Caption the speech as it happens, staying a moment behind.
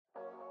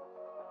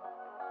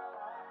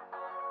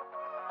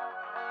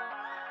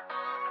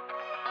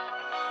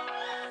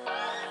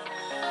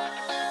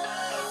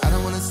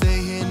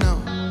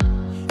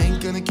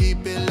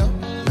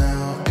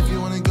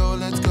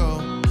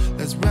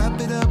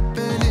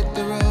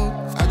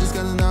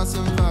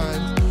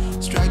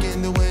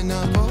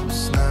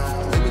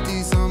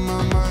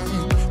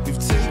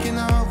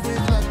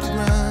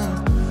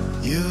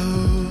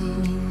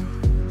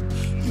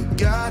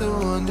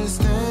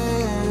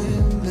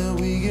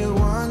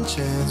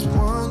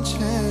one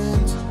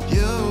chance.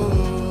 You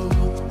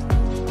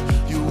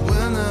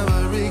will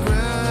never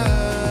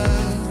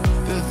regret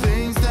the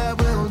things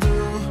that we'll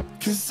do.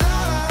 'Cause I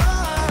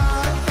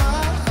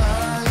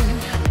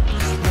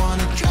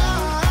wanna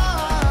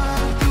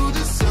drive through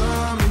the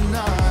summer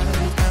night,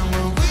 and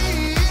when we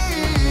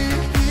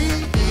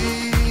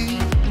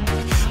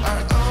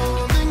are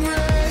old and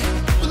gray,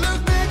 we'll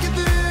look back at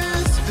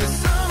this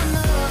summer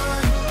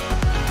night.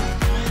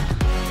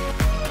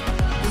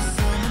 This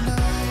summer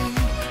night,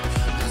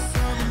 this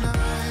summer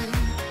night.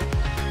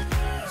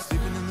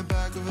 Sleeping in the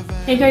back of a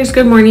van. Hey guys,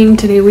 good morning.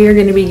 Today we are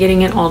going to be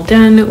getting it all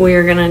done. We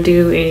are going to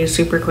do a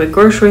super quick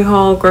grocery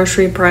haul,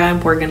 grocery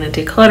prep. We're going to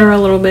declutter a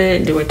little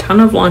bit, do a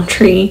ton of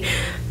laundry,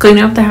 clean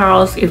up the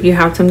house. If you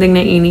have something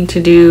that you need to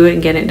do,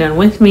 get it done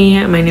with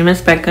me. My name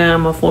is Becca.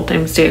 I'm a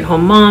full-time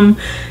stay-at-home mom,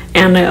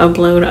 and I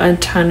upload a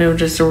ton of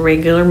just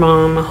regular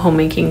mom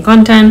homemaking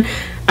content.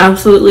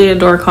 Absolutely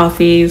adore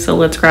coffee, so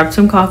let's grab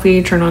some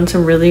coffee, turn on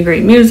some really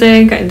great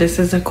music. This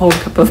is a cold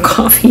cup of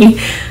coffee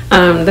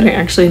that I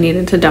actually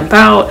needed to dump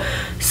out.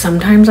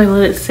 Sometimes I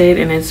let it sit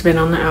and it's been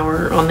on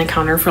the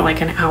counter for like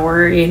an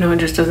hour, you know, it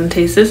just doesn't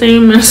taste the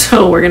same.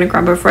 So we're gonna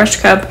grab a fresh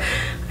cup.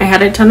 I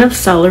had a ton of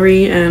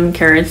celery and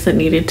carrots that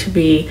needed to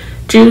be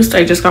juiced.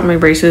 I just got my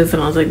braces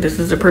and I was like, this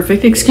is a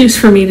perfect excuse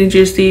for me to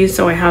juice these,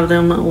 so I have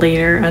them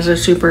later as a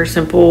super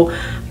simple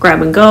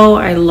grab and go.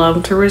 I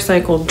love to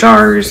recycle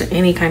jars,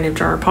 any kind of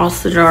jar,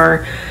 pasta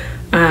jar.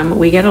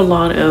 We get a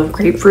lot of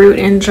grapefruit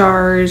in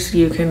jars.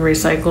 You can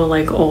recycle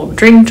like old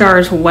drink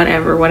jars,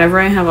 whatever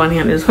I have on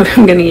hand is what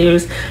I'm gonna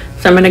use.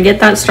 So I'm gonna get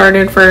that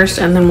started first,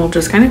 and then we'll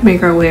just kind of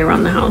make our way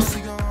around the house.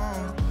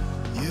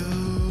 You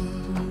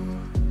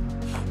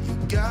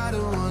gotta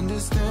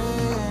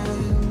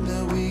understand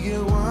that we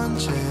get one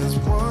chance,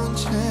 one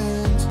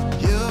chance.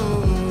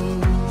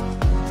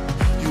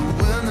 You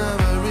will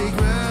never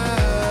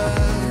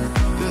regret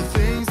the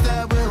things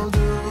that we'll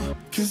do.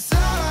 'Cause I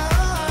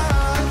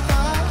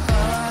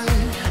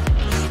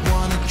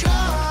wanna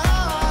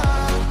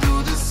drive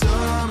through the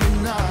summer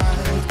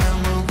night, and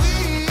when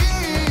we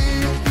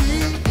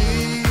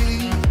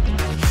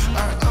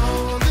are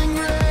old and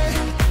gray,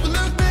 we'll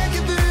look back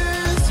at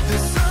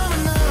this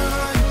summer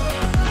night.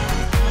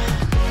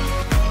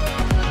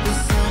 This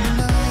summer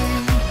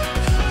night,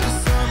 this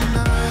summer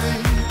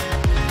night.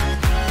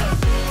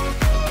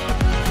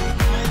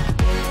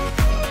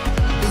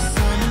 This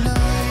summer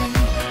night,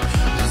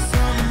 this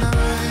summer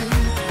night.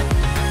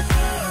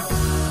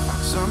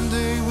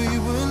 Someday we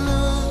will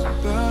look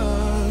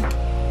back,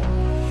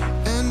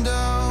 and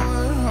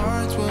our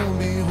hearts will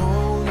be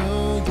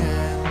whole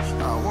again.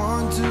 I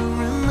want to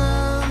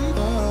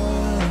remember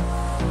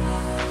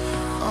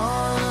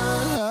all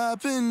that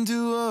happened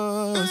to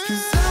us.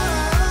 'Cause I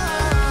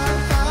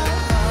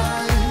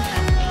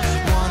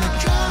wanna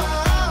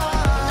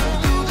drive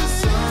through the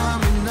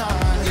summer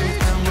night,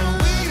 and when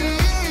we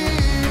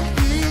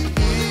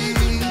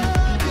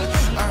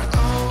are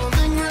old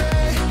and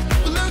gray,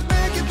 we'll look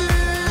back at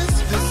this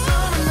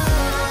summer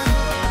night.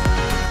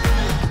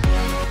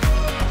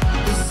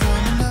 This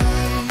summer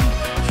night,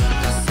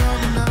 this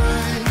summer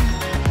night.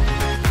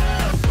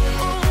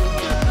 Oh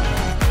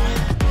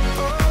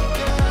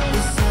yeah,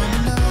 this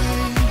summer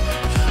night,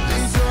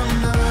 this summer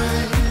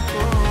night,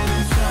 oh,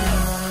 this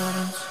summer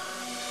night.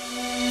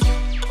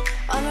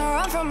 On the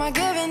run from my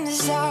given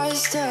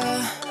disaster,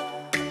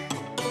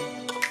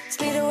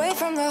 speed away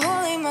from the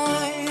holy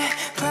mind,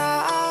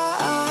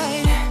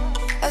 pride.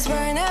 That's where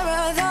I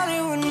never thought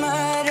it would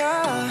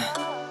matter.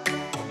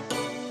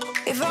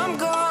 If I'm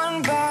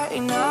gone by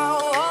now,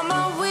 all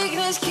my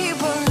weakness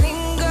keep on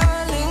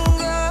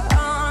linger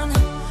on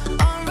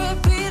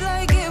repeat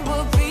like it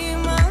will be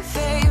my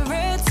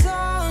favorite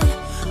song.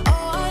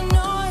 Oh, I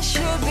know I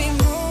should be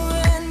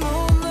moving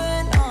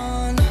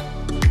on,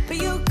 but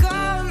you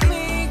got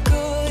me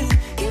good,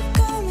 you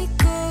got me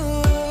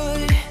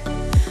good.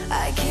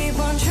 I keep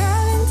on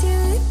driving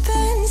till it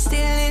bends,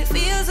 still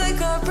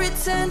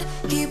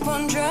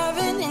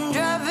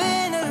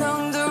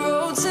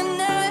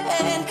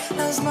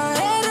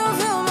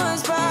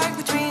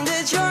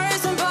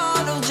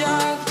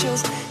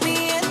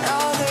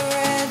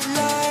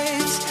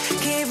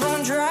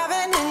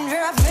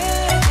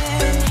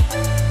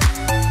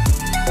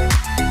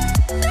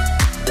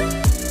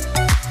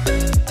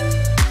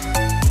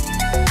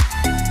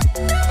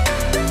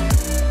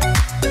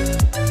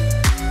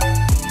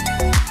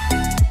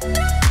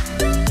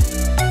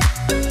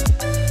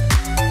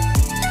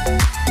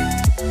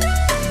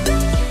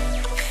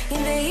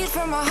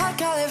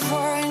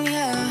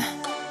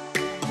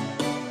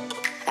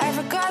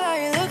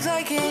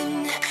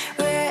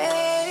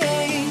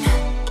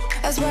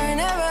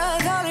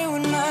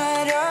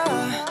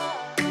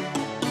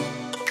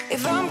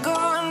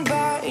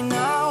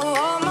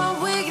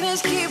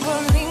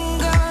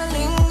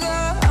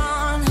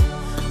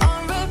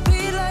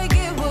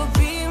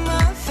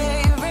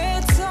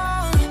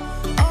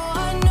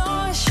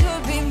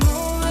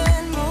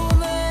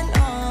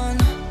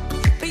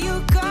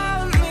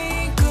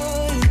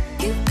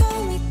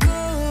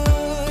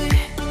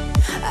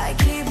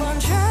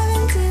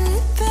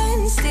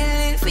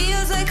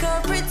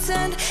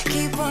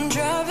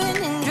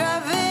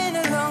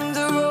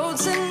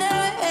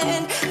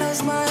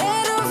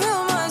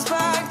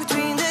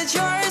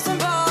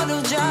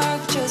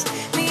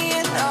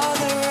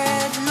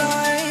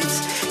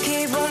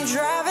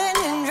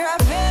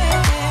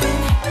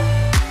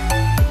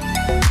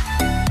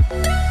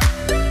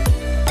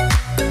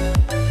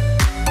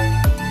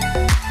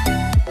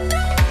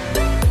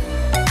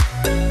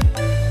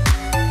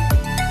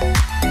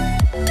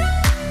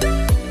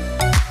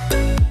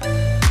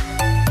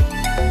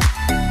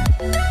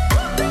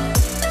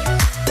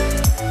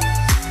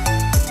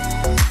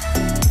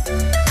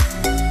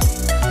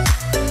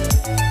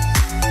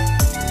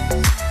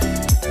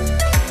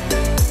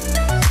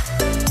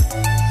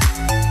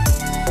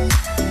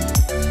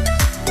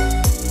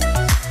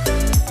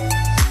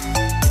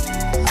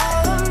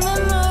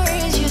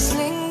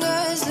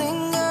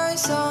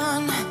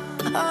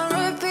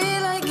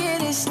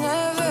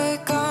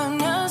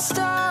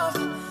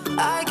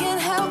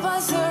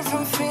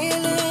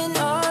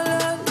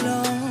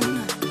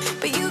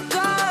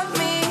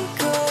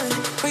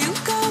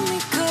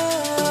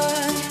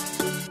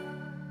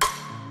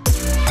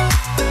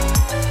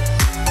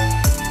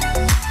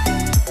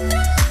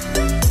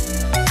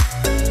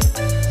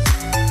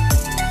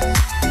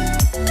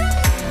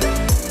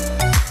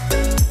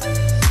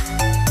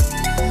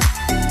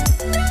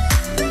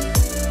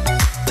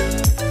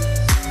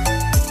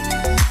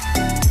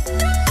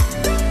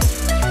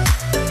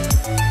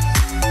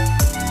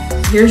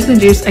here's the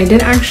juice. I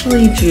did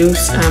actually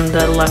juice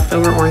the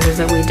leftover oranges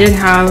that we did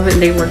have.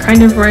 They were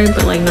kind of ripe,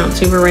 but like not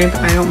super ripe.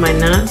 I don't mind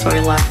that, so I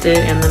left it,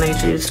 and then I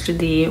juiced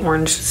the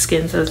orange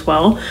skins as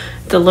well.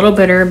 It's a little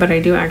bitter, but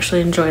I do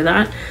actually enjoy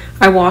that.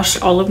 I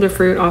washed all of the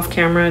fruit off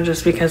camera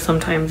just because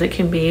sometimes it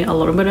can be a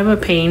little bit of a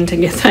pain to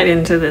get that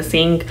into the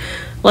sink.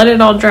 Let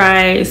it all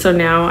dry, so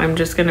now I'm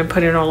just gonna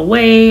put it all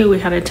away. We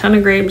had a ton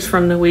of grapes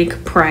from the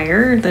week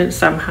prior that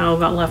somehow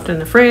got left in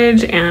the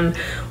fridge, and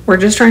we're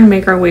just trying to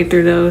make our way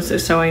through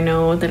those, so I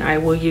know that I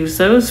will use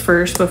those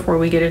first before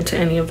we get into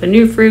any of the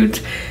new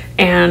fruit.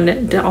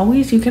 And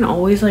you can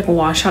always like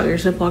wash out your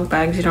Ziploc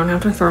bags. You don't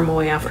have to throw them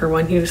away after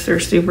one use. They're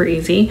super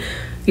easy.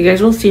 You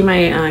guys will see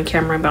my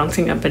camera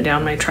bouncing up and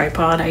down my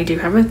tripod. I do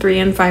have a 3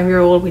 and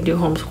 5-year-old. We do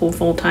homeschool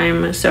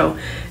full-time, so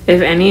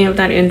if any of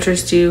that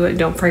interests you,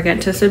 don't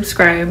forget to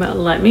subscribe.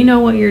 Let me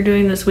know what you're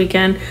doing this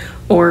weekend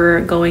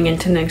or going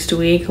into next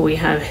week. We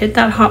have hit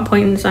that hot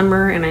point in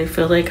summer, and I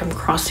feel like I'm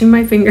crossing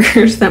my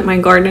fingers that my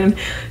garden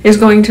is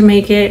going to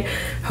make it,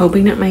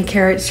 hoping that my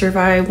carrots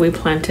survive. We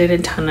planted a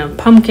ton of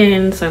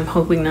pumpkins. I'm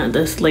hoping that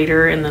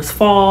later in this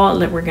fall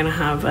that we're gonna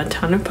have a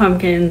ton of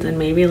pumpkins, and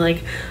maybe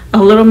like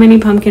a little mini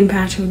pumpkin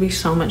patch. It would be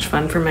so much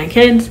fun for my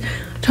kids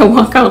to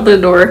walk out the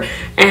door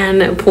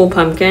and pull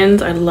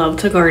pumpkins. I love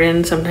to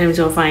garden. Sometimes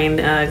you'll find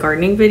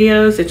gardening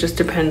videos. It just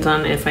depends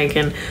on if I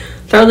can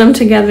throw them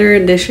together.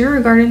 This year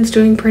our garden's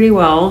doing pretty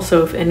well,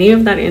 so if any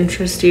of that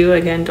interests you,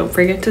 again, don't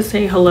forget to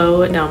say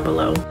hello down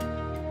below.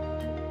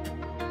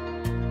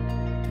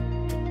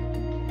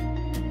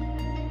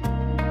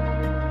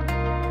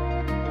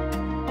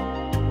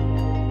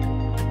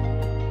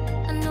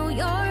 I know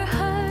you're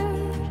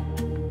hurt.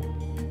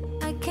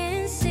 I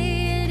can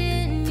see it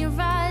in your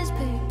eyes,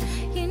 babe.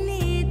 You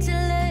need to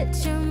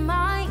let your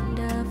mind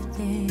off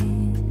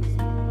things.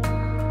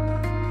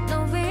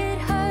 No, it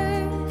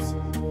hurts.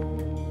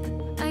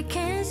 I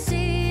can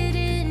see it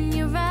in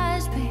your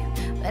eyes, babe.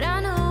 But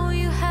I know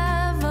you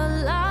have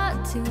a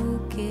lot to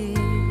give.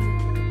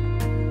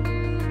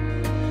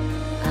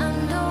 I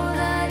know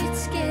that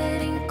it's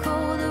getting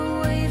cold.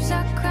 The waves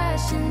are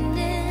crashing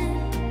in.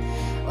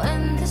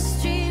 When the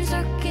streams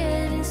are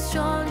getting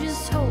strong,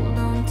 just hold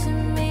on to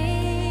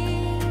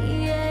me,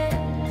 yeah.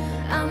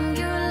 I'm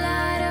your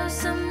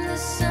lighthouse, I'm the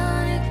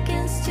sun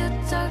against your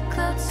dark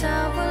clouds.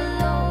 I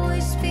will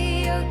always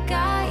be your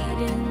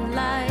guiding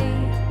light.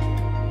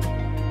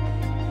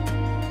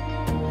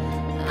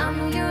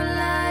 I'm your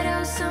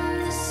lighthouse, I'm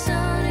the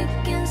sun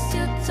against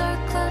your dark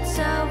clouds.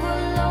 I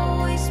will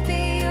always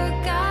be your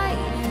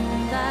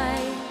guiding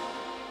light.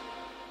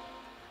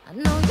 I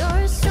know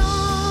you're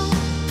strong.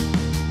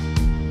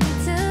 Need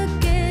to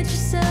get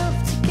yourself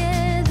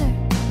together.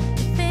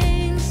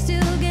 Things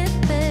still get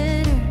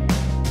better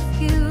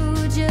if you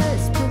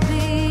just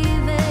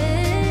believe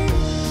it.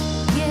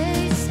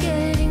 Yeah, it's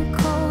getting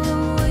cold. The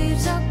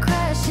waves are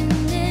crashing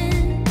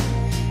in.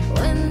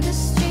 When the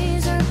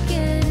streams are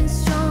getting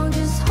strong,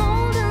 just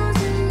hold on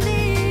to me,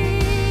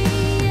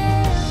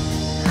 yeah.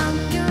 I'm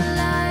your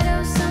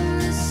lighthouse, I'm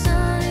the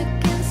sun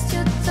against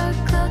your dark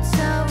clouds.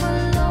 I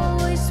will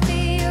always be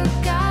your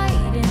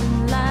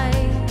guiding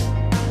light.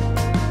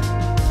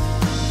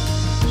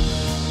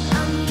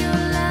 I'm your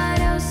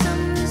lighthouse,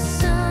 I'm the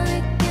sun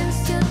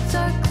against your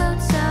dark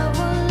clouds. I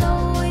will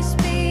always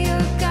be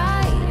your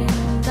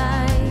guiding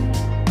light.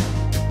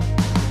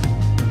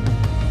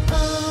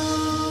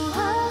 Oh,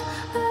 oh,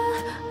 oh,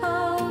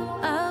 oh,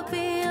 I'll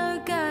be your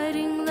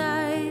guiding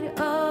light.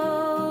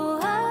 Oh,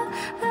 oh,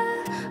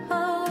 oh,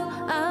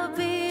 oh, I'll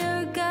be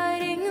your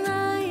guiding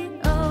light.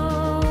 Oh,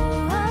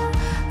 oh,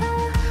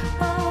 oh,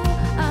 oh,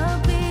 I'll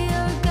be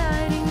your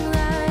guiding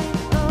light.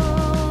 Oh,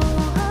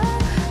 oh,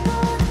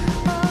 oh,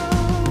 oh.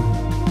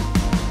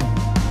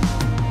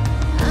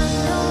 I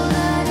know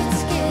that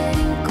it's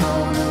getting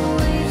cold. The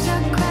waves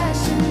are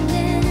crashing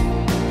in.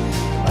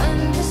 When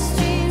the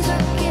streams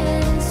are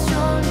getting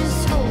strong,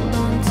 just hold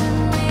on to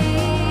me.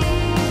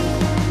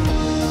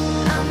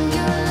 I'm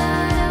your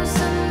lighthouse,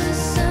 I'm the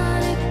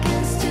sun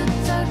against your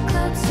dark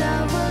clouds. I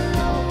will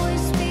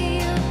always be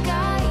your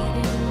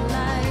guiding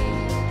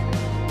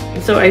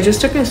light. So I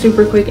just took a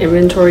super quick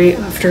inventory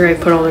after I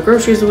put all the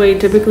groceries away.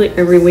 Typically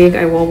every week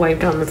I will wipe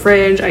down the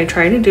fridge. I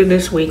try to do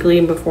this weekly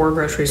before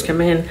groceries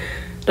come in.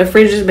 The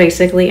fridge is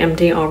basically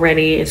empty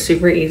already. It's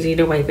super easy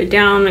to wipe it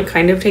down,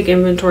 kind of take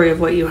inventory of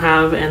what you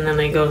have, and then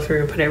I go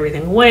through and put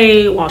everything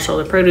away, wash all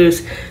the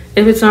produce.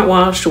 If it's not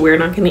washed, we're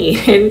not going to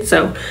eat it.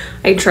 So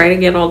I try to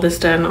get all this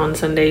done on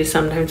Sundays.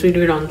 Sometimes we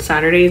do it on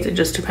Saturdays. It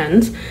just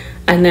depends.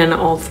 And then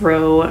I'll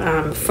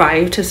throw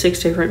 5 to 6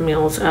 different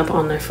meals up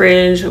on the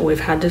fridge.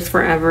 We've had this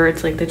forever.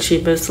 It's like the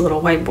cheapest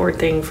little whiteboard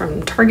thing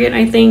from Target,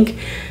 I think.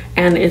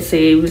 And it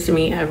saves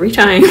me every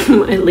time,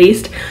 at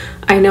least.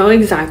 I know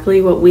exactly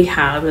what we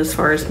have as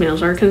far as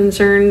meals are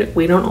concerned.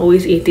 We don't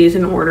always eat these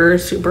in order,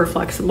 super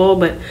flexible,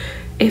 but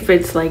if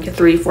it's like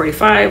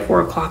 3:45,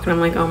 4 o'clock, and I'm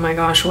like, oh my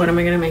gosh, what am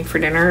I gonna make for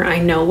dinner? I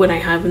know what I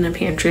have in the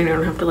pantry, and I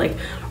don't have to like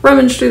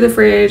rummage through the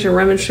fridge or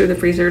rummage through the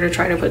freezer to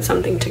try to put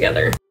something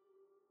together.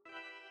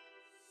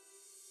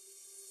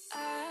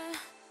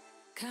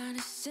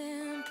 Kinda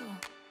simple,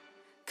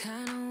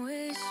 kinda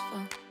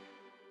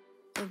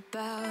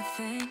about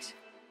things,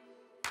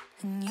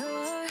 and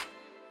you're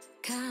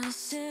kinda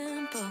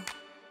simple,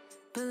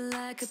 but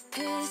like a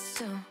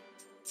pistol,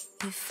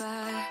 you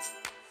fire.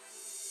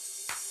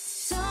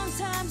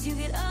 Sometimes you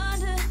get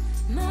under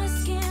my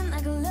skin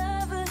like a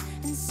lover,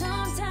 and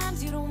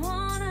sometimes you don't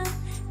wanna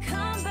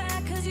come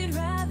back, 'cause you'd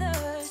rather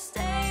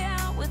stay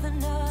out with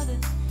another,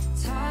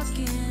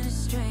 talking to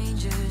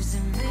strangers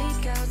and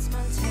make out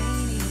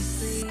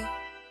spontaneously.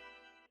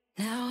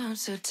 Now I'm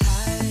so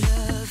tired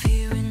of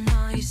hearing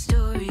all your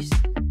stories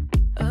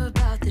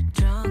about the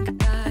drunk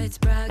nights,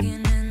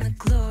 bragging in the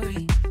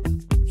glory.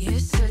 You're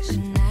such a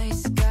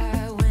nice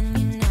guy when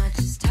you're not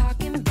just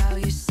talking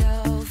about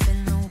yourself,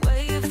 and the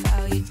way of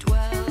how you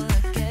dwell,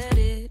 I get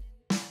it.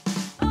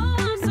 Oh,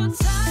 I'm so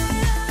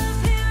tired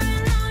of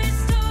hearing all your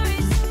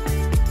stories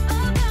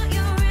about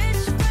your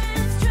rich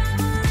friends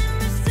traveling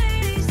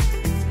Mercedes.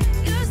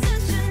 You're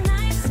such a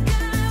nice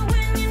guy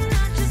when you're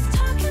not just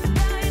talking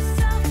about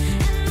yourself,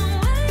 and the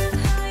way of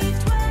how you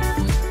dwell.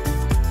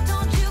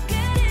 Don't you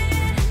get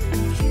it?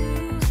 You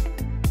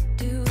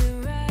do it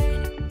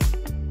right.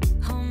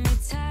 Hold me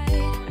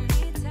tight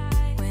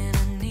when I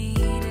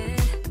need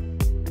it,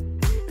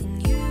 and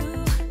you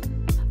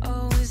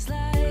always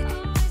like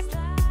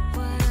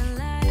what I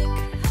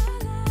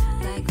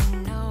like we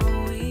know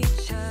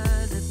each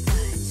other.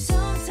 But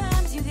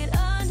sometimes you get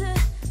under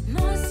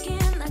my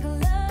skin like a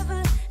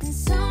lover, and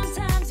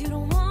sometimes you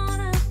don't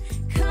wanna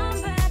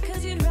come back,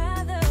 'cause you'd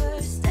rather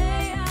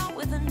stay out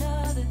with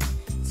another,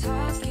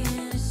 talking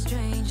to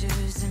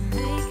strangers and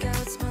make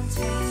out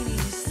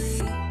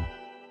spontaneously.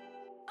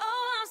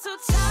 Oh, I'm so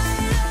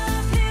tired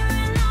of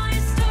hearing all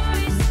your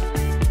stories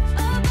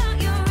about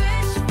your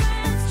rich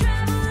friends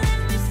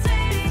traveling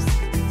Mercedes.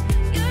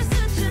 You're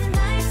such a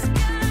nice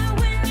guy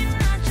when you're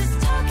not just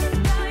talking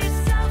about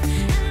yourself,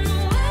 and the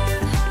way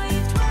of how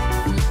you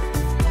dwell.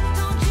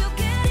 Don't you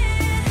get it?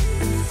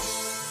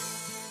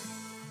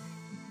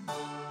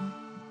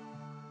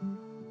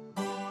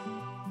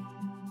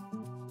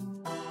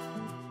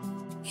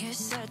 You're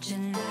such a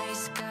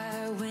nice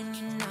guy when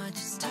you're not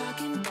just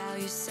talking about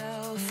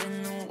yourself,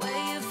 and the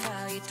way of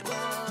how you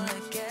dwell, I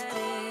get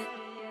it.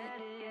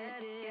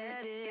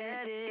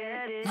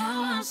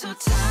 Now I'm so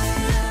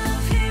tired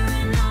of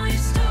hearing all your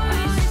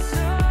stories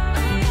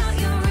about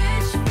your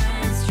rich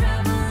friends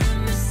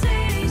traveling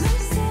Mercedes.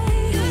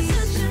 You're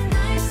such a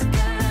nice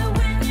guy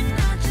when you're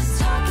not just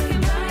talking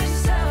about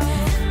yourself,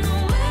 and the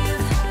way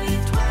of how you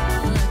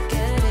dwell, I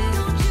get it.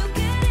 Don't you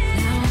get it?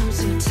 Now I'm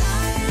so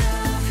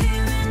tired of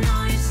hearing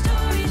all your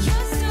stories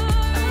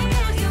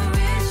about your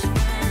rich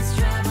friends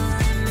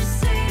traveling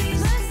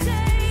Mercedes.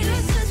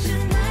 You're such a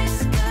nice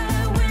guy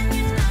when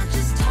you're not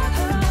just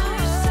talking about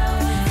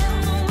yourself,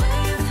 and the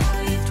way of how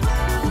you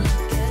dwell, I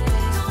get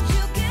it. Don't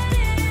you get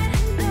it?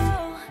 No.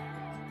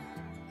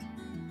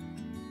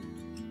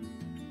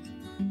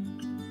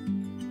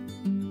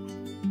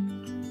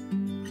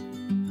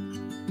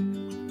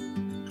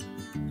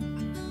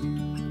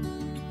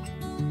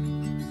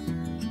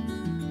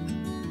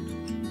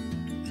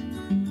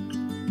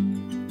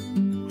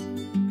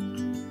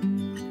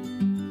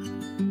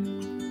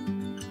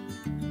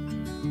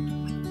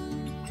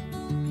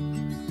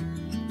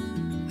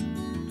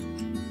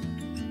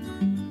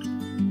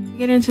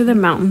 Get into the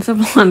mountains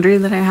of laundry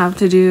that I have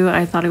to do.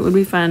 I thought it would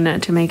be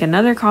fun to make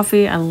another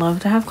coffee. I love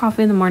to have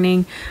coffee in the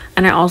morning,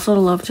 and I also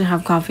love to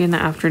have coffee in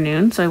the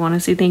afternoon. So I want to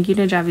say thank you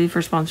to Javi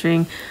for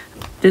sponsoring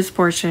this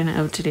portion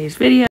of today's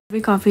video.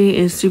 Coffee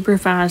is super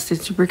fast,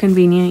 it's super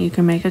convenient. You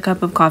can make a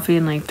cup of coffee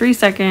in like 3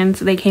 seconds.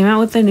 They came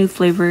out with a new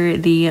flavor,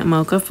 the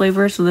mocha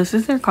flavor. So this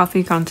is their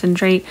coffee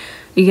concentrate.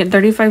 You get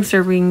 35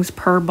 servings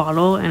per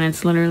bottle, and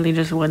it's literally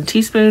just 1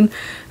 teaspoon.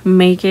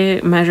 Make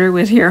it measure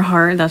with your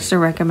heart. That's the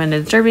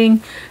recommended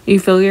serving. You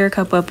fill your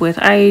cup up with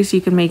ice.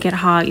 You can make it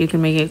hot, you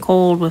can make it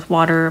cold with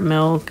water,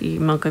 milk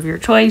of your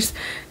choice.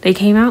 They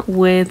came out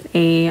with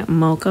a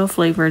mocha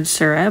flavored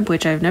syrup,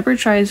 which I've never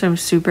tried, so I'm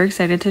super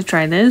excited to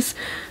try this.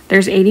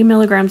 There's 80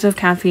 milligrams of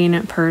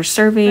caffeine per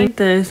serving. Like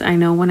this, I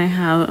know when I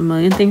have a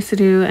million things to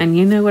do, and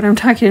you know what I'm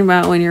talking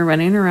about when you're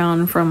running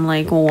around from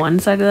like one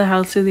side of the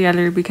house to the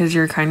other because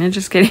you're kind of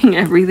just getting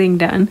everything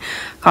done.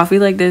 Coffee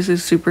like this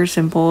is super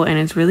simple and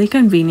it's really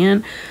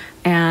convenient,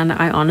 and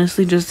I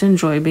honestly just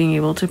enjoy being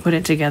able to put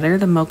it together.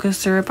 The mocha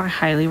syrup I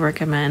highly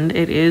recommend.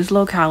 It is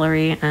low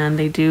calorie, and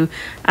they do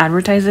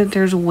advertise that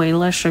there's way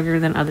less sugar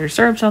than other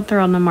syrups out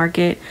there on the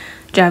market.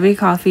 Javi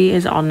coffee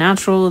is all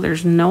natural.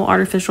 There's no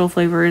artificial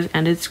flavors,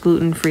 and it's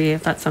gluten-free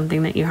if that's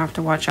something that you have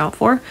to watch out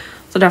for.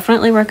 So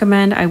definitely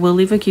recommend. I will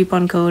leave a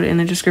coupon code in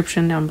the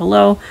description down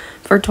below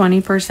for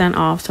 20%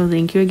 off. So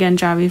thank you again,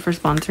 Javi, for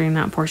sponsoring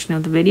that portion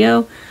of the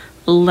video.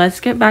 Let's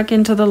get back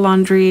into the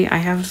laundry. I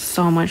have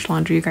so much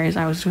laundry, you guys.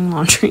 I was doing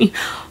laundry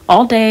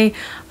all day.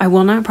 I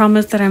will not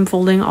promise that I'm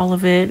folding all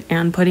of it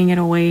and putting it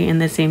away in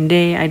the same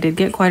day. I did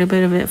get quite a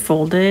bit of it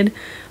folded,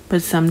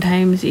 but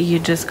sometimes you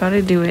just got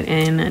to do it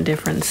in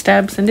different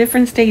steps and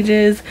different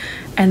stages,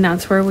 and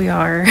that's where we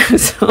are.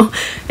 So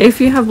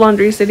if you have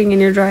laundry sitting in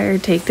your dryer,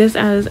 take this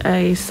as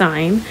a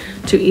sign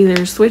to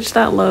either switch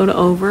that load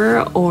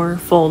over or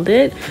fold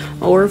it,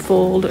 or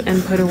fold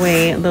and put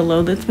away the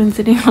load that's been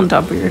sitting on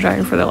top of your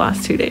dryer for the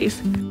last 2 days.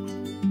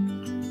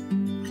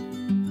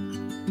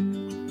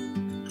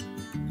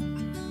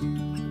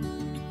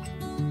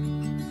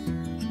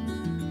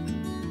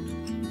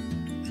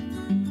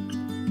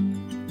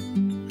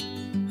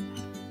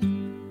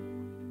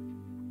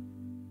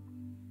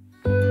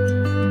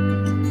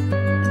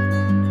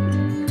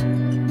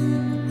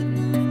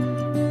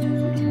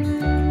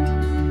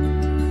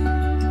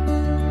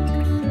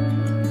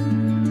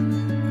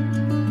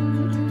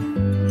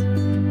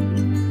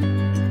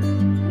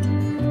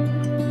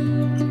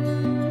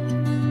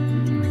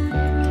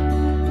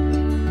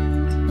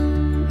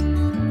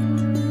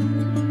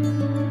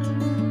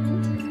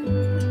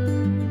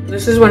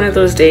 This is one of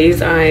those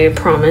days, I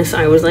promise,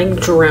 I was like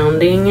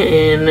drowning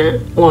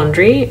in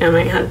laundry, and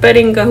I had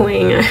bedding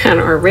going, I had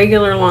our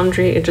regular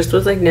laundry, it just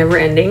was like never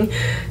ending.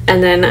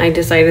 And then I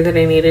decided that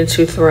I needed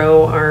to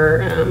throw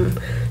our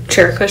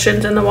chair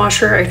cushions in the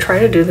washer. I try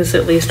to do this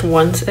at least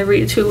once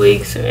every 2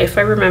 weeks if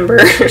I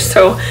remember.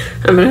 So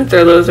I'm gonna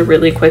throw those a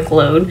really quick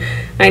load.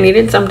 I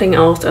needed something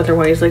else,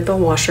 otherwise like the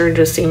washer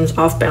just seems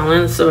off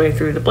balance, so I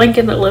threw the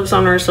blanket that lives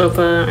on our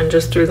sofa and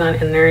just threw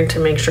that in there to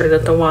make sure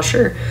that the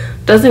washer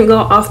doesn't go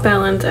off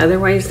balance.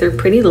 Otherwise they're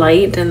pretty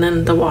light, and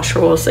then the washer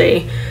will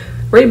say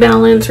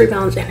rebalance,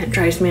 and it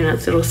drives me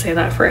nuts. It'll say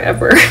that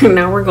forever.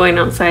 Now we're going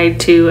outside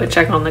to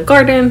check on the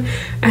garden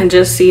and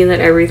just see that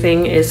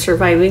everything is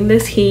surviving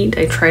this heat.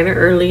 I try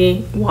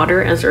to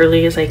water as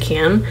early as I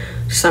can.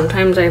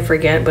 Sometimes I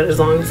forget, but as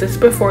long as it's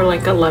before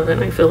like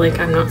 11, I feel like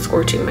I'm not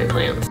scorching my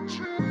plants.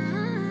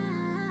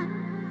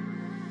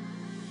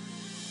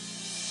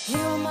 You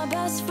were my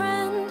best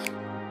friend,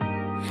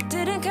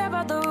 didn't care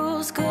about the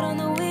rules, good on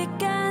the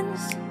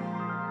weekends.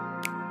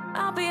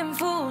 I'll be in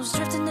fools,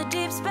 drifting to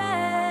deep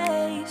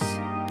space,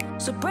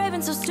 so brave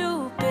and so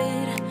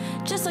stupid,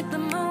 just like the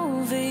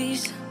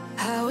movies.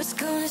 I was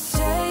gonna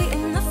stay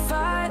in the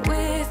fight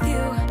with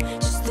you,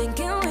 just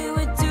thinking we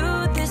would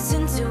do this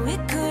until we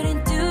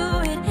couldn't do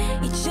it.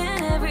 Each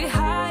and every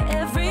high,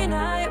 every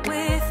night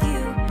with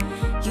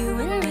you, you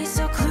and me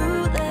so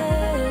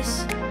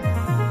clueless.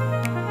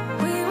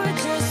 We were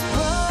just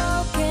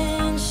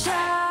broken,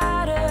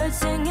 shattered,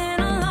 singing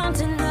along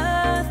to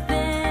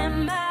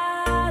nothing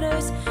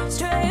matters,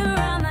 stray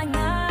around like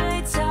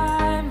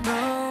nighttime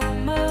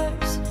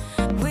rumors.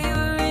 We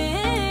were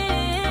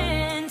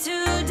in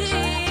too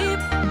deep,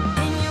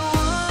 and you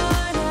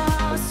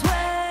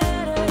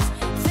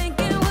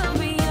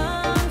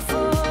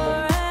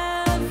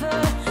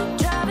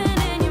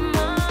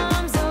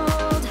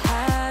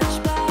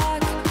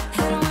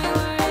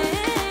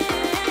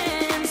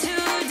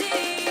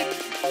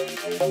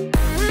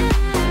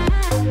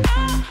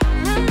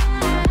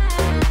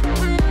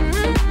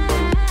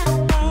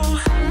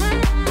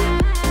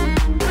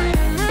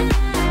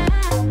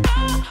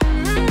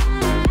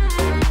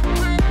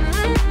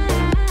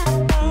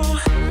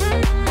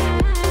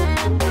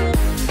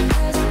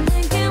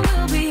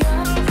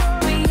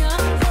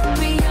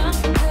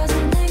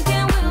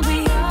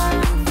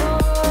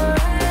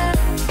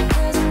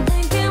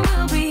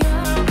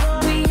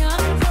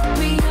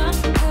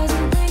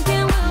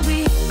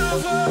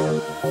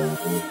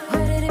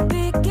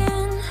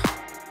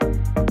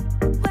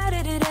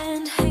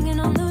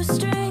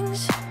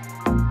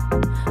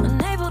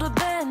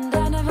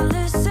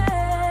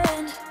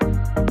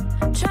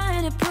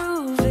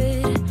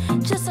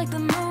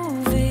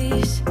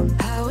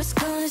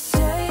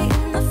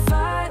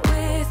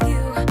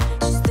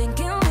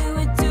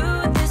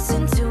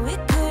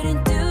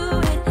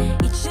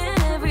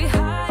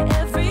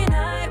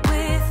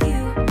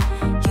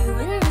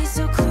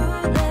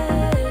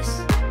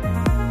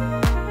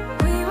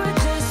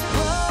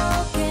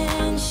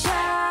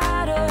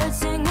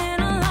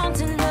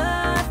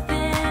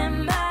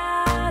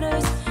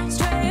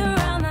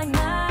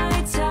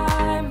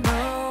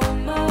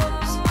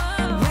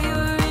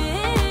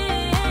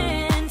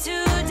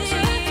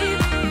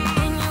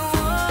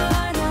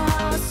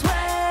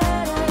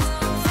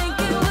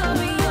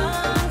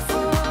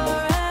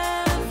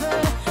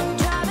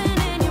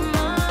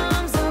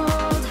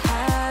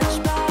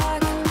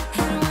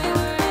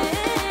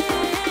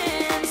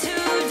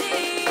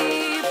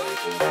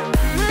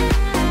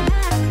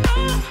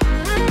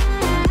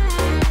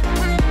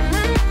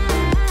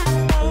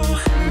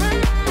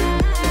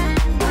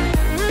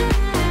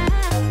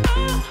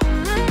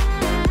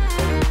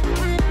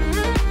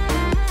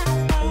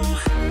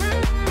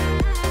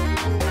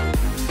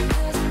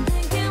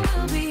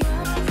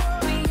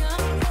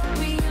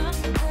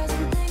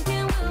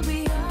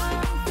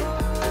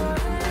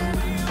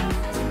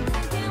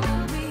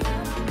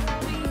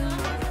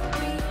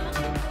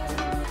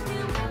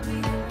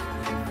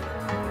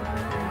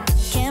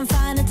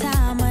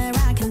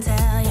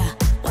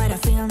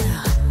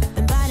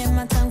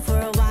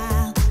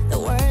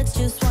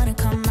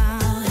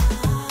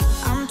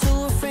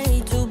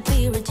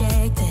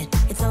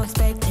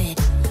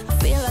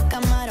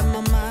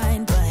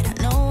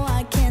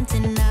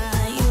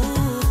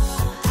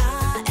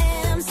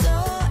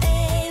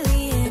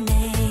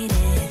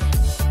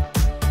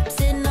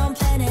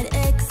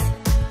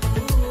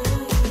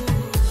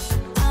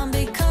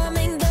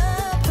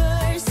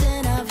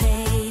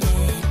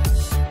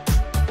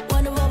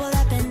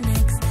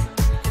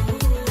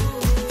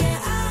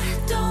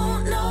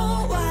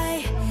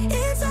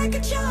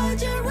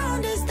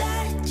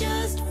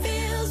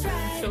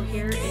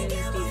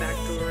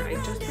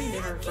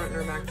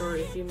back door.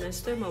 If you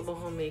missed the mobile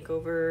home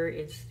makeover,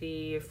 it's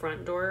the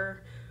front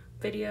door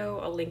video.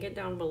 I'll link it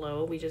down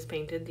below. We just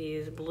painted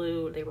these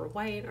blue. They were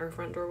white. Our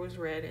front door was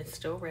red. It's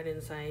still red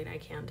inside. I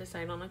can't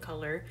decide on a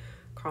color.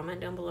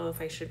 Comment down below if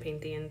I should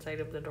paint the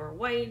inside of the door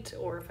white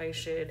or if I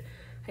should.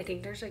 I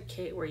think there's a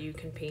kit where you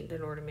can paint the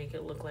door to make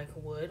it look like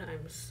wood.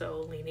 I'm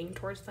so leaning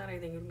towards that. I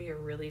think it would be a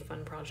really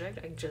fun project.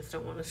 I just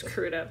don't want to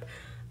screw it up.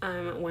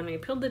 When I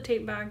peeled the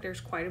tape back,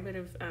 there's quite a bit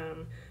of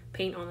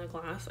paint on the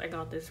glass. I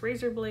got this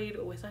razor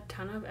blade with a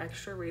ton of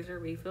extra razor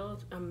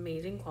refills.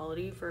 Amazing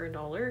quality for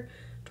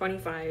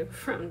 $1.25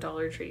 from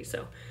Dollar Tree.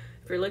 So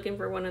if you're looking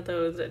for one of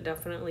those,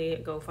 definitely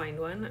go find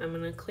one. I'm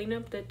going to clean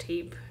up the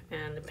tape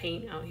and the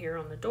paint out here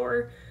on the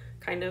door.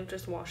 Kind of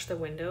just wash the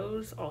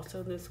windows.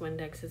 Also, this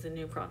Windex is a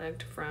new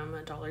product from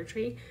Dollar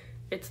Tree.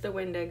 It's the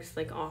Windex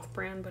like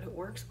off-brand, but it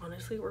works.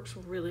 Honestly, it works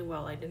really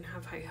well. I didn't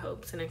have high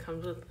hopes, and it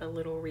comes with a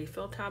little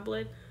refill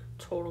tablet.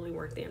 Totally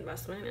worth the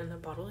investment, and the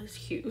bottle is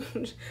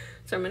huge.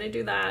 So I'm gonna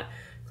do that,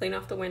 clean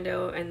off the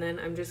window, and then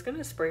I'm just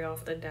gonna spray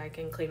off the deck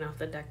and clean off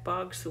the deck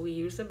box. So we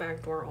use the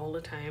back door all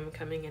the time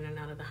coming in and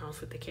out of the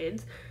house with the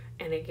kids,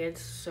 and it gets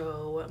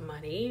so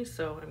muddy.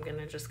 So I'm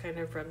gonna just kind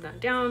of rub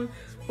that down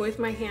with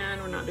my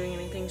hand. We're not doing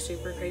anything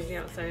super crazy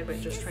outside,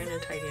 but just trying to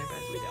tidy up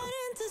as we go.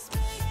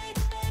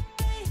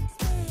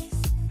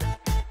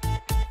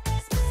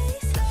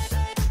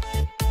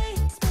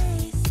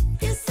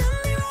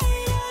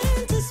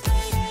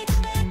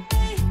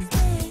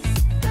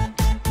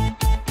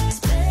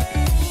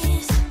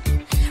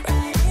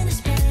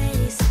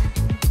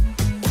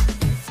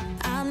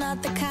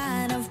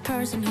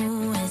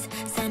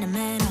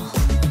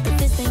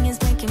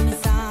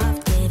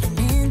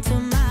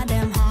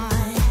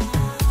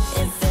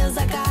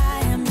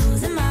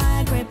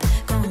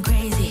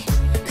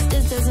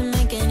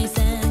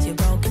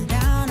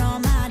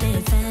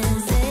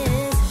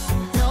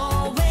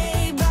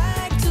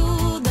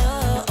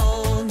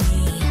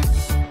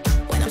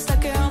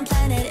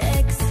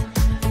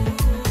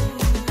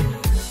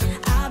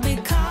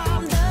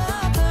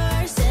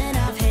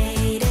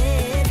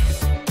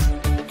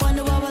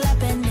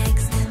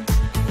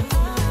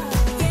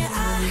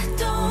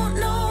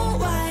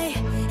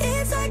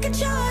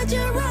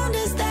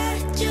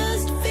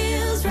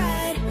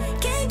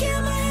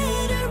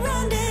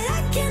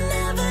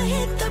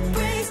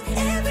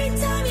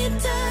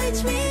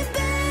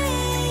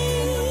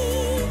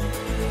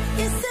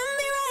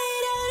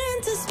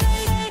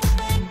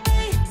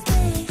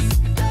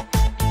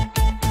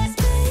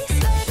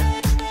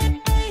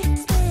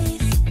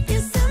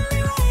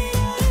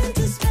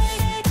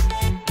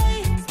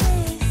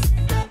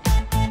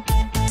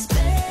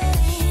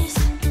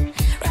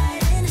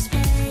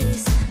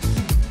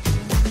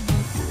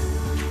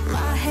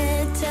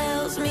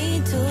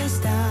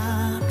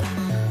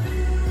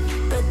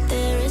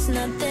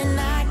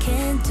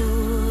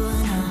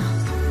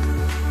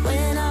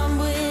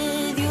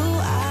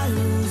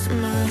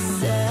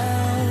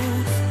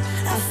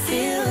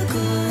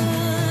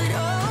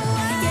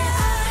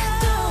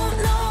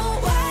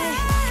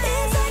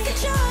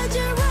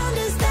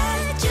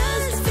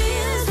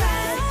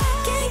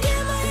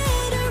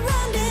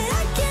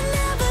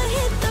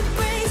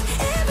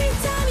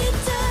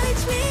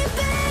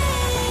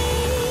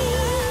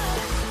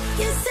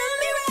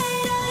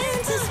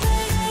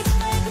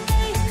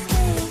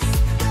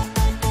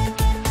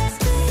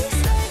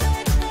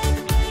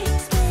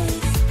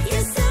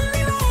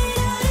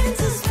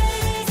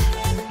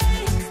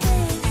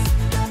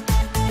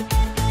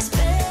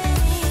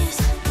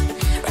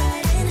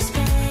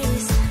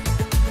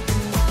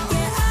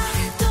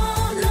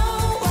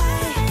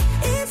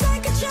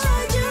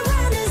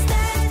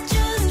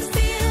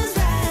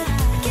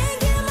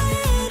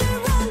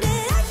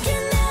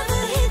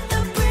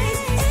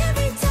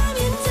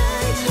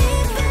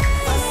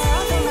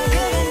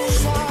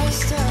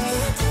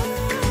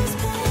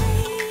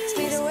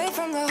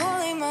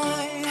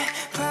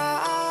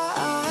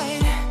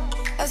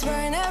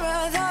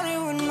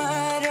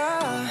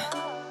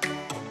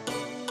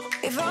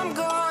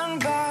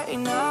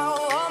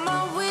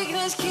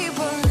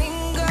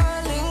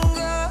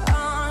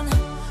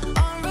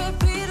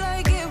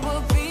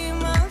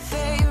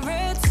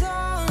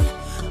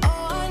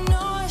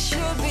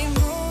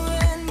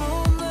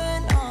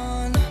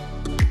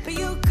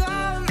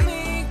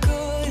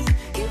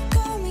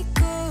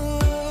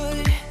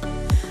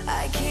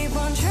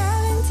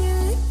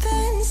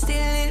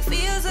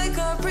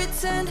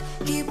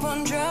 Keep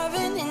on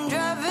driving and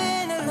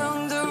driving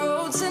along the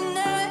road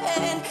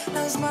tonight.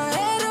 Lost my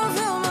head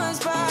over my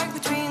back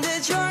between the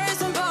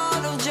jars and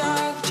bottle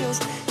jack.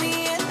 Just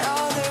me and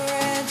all the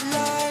red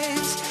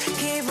lights.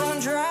 Keep on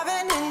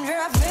driving and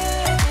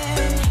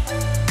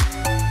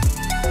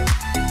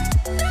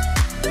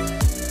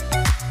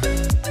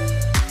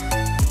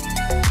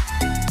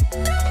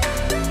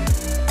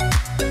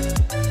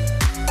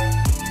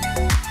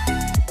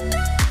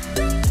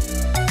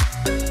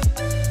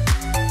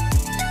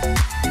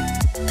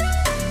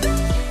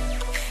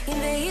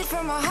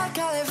from a hot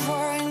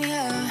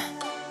California.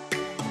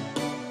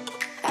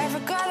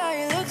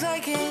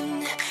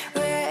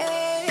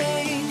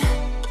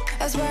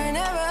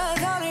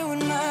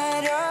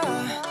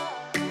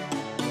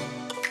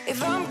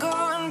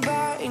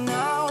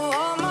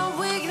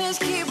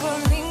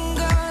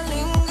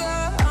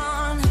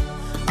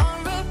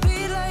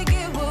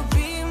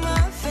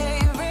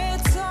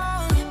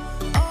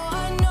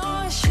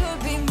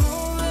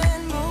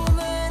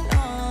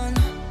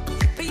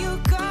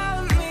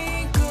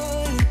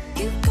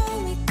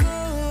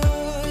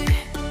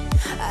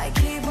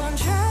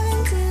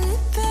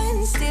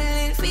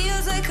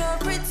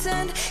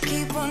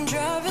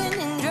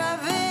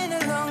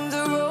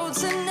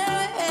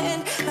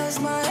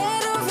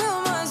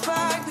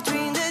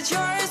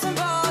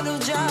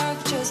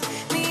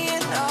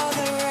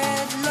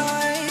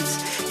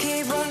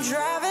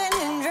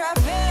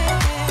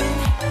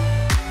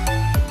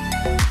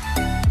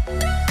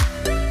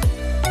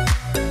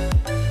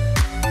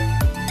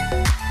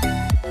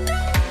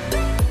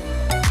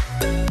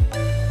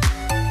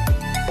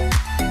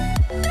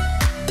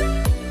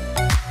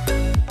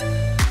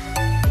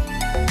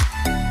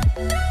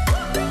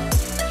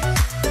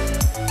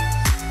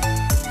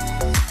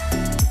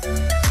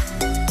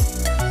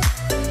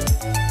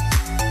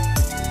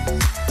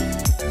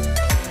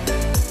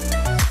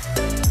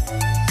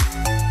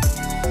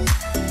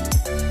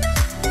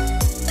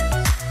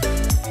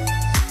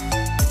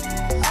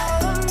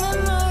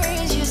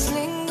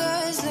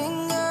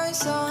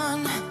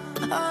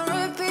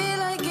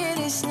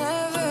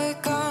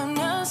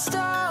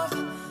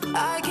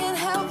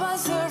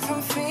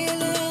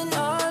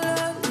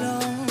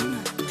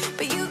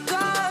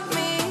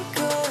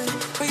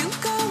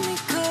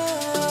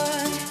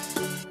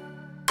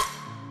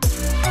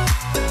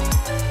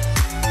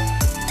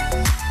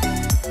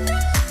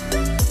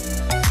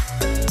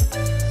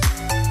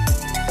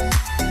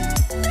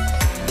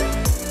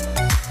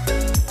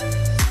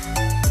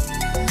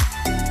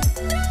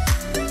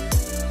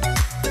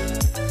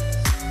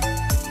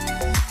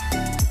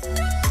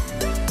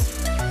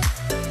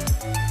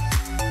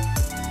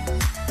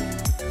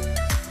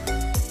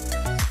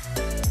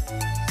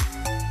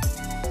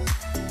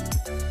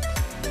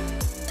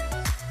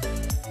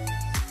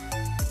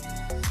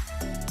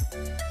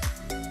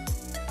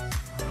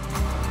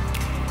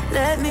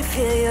 let me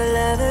feel your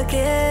love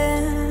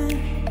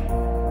again.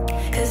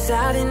 'Cause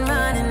I've been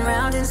running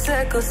round in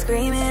circles,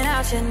 screaming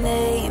out your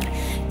name.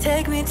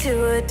 Take me to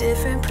a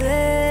different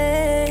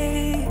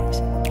place,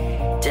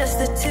 just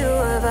the two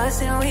of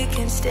us, and we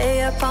can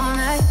stay up all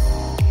night,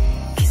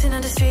 kissing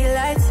under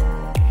streetlights,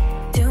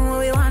 doing what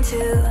we want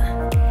to,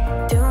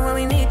 doing what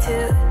we need to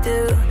do,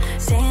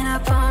 staying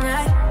up all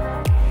night,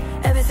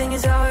 everything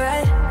is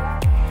alright.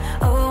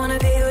 Oh, I wanna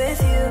be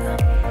with you,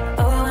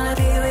 oh, I wanna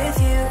be with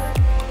you.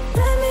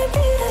 Let me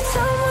be that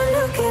someone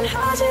who can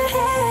hold your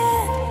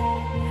hand.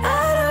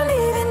 I don't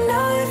even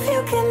know if you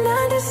can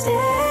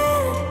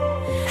understand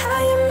how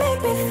you make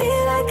me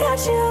feel. I got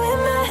you in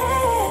my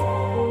head.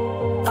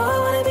 Oh, I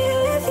wanna be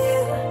with you,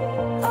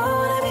 oh, I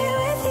wanna be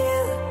with you.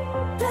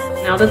 Let me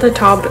Now that the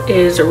top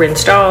is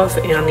rinsed off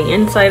and the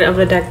inside of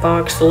the deck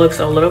box looks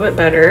a little bit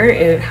better,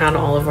 it had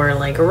all of our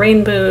like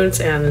rain boots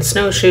and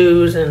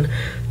snowshoes and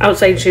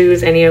outside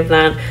shoes, any of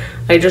that.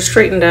 I just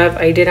straightened up.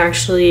 I did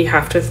actually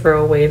have to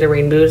throw away the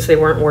rain boots. They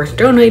weren't worth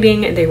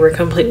donating. They were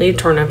completely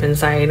torn up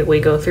inside. We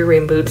go through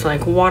rain boots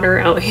like water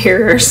out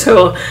here.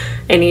 So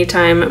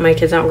anytime my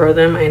kids outgrow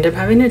them, I end up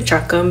having to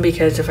chuck them,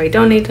 because if I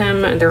donate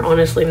them, they're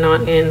honestly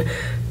not in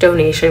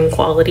donation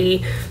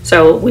quality.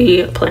 So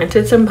we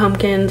planted some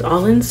pumpkins.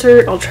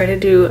 I'll try to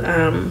do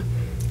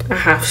a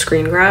half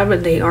screen grab.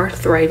 They are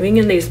thriving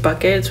in these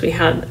buckets. We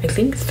had, I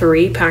think,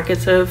 3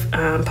 packets of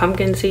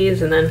pumpkin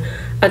seeds and then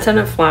a ton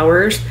of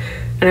flowers.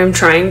 And I'm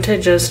trying to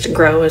just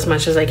grow as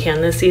much as I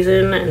can this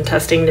season and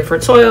testing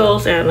different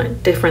soils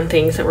and different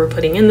things that we're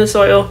putting in the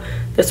soil.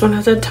 This one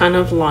has a ton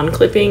of lawn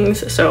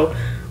clippings, so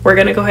we're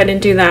gonna go ahead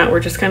and do that. We're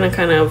just gonna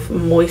kind of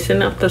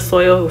moisten up the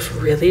soil. It was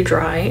really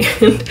dry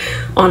and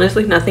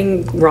honestly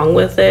nothing wrong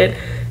with it.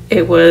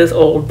 It was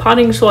old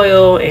potting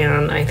soil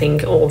and I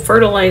think old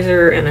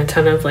fertilizer and a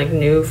ton of like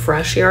new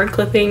fresh yard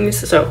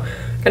clippings. So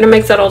gonna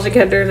mix that all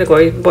together.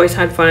 The boys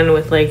had fun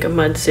with like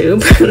mud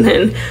soup, and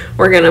then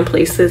we're gonna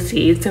place the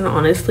seeds. And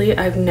honestly,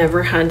 I've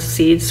never had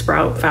seeds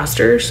sprout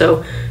faster.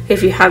 So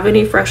if you have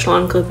any fresh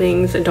lawn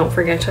clippings, don't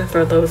forget to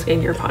throw those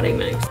in your potting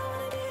mix.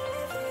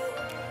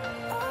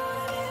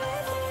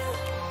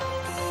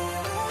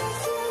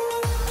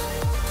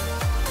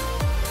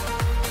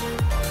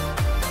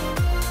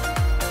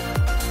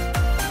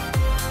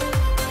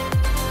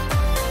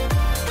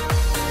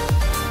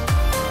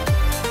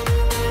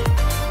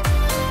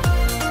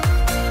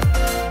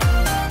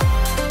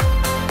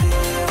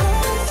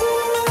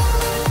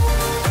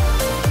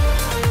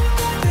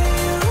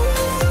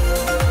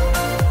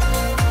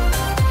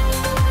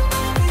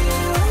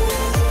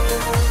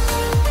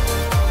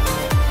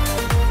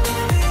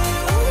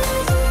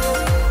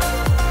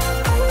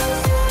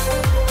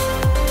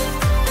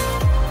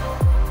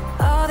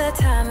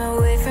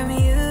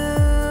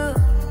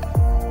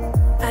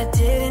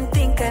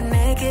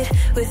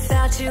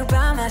 Without you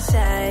by my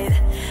side,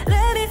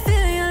 let me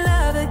feel your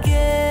love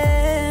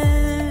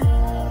again.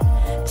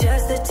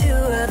 Just the two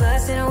of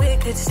us, and we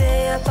could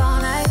stay up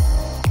all night,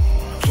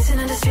 kissing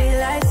under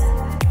streetlights,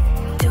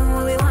 doing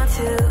what we want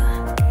to,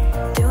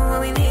 doing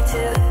what we need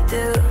to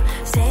do,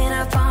 staying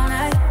up all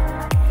night,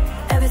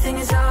 everything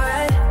is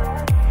alright.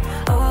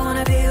 Oh, I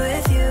wanna be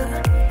with you,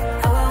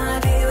 oh, I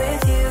wanna be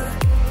with you.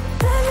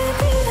 Let me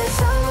be that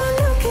someone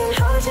who can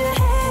hold your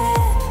hand.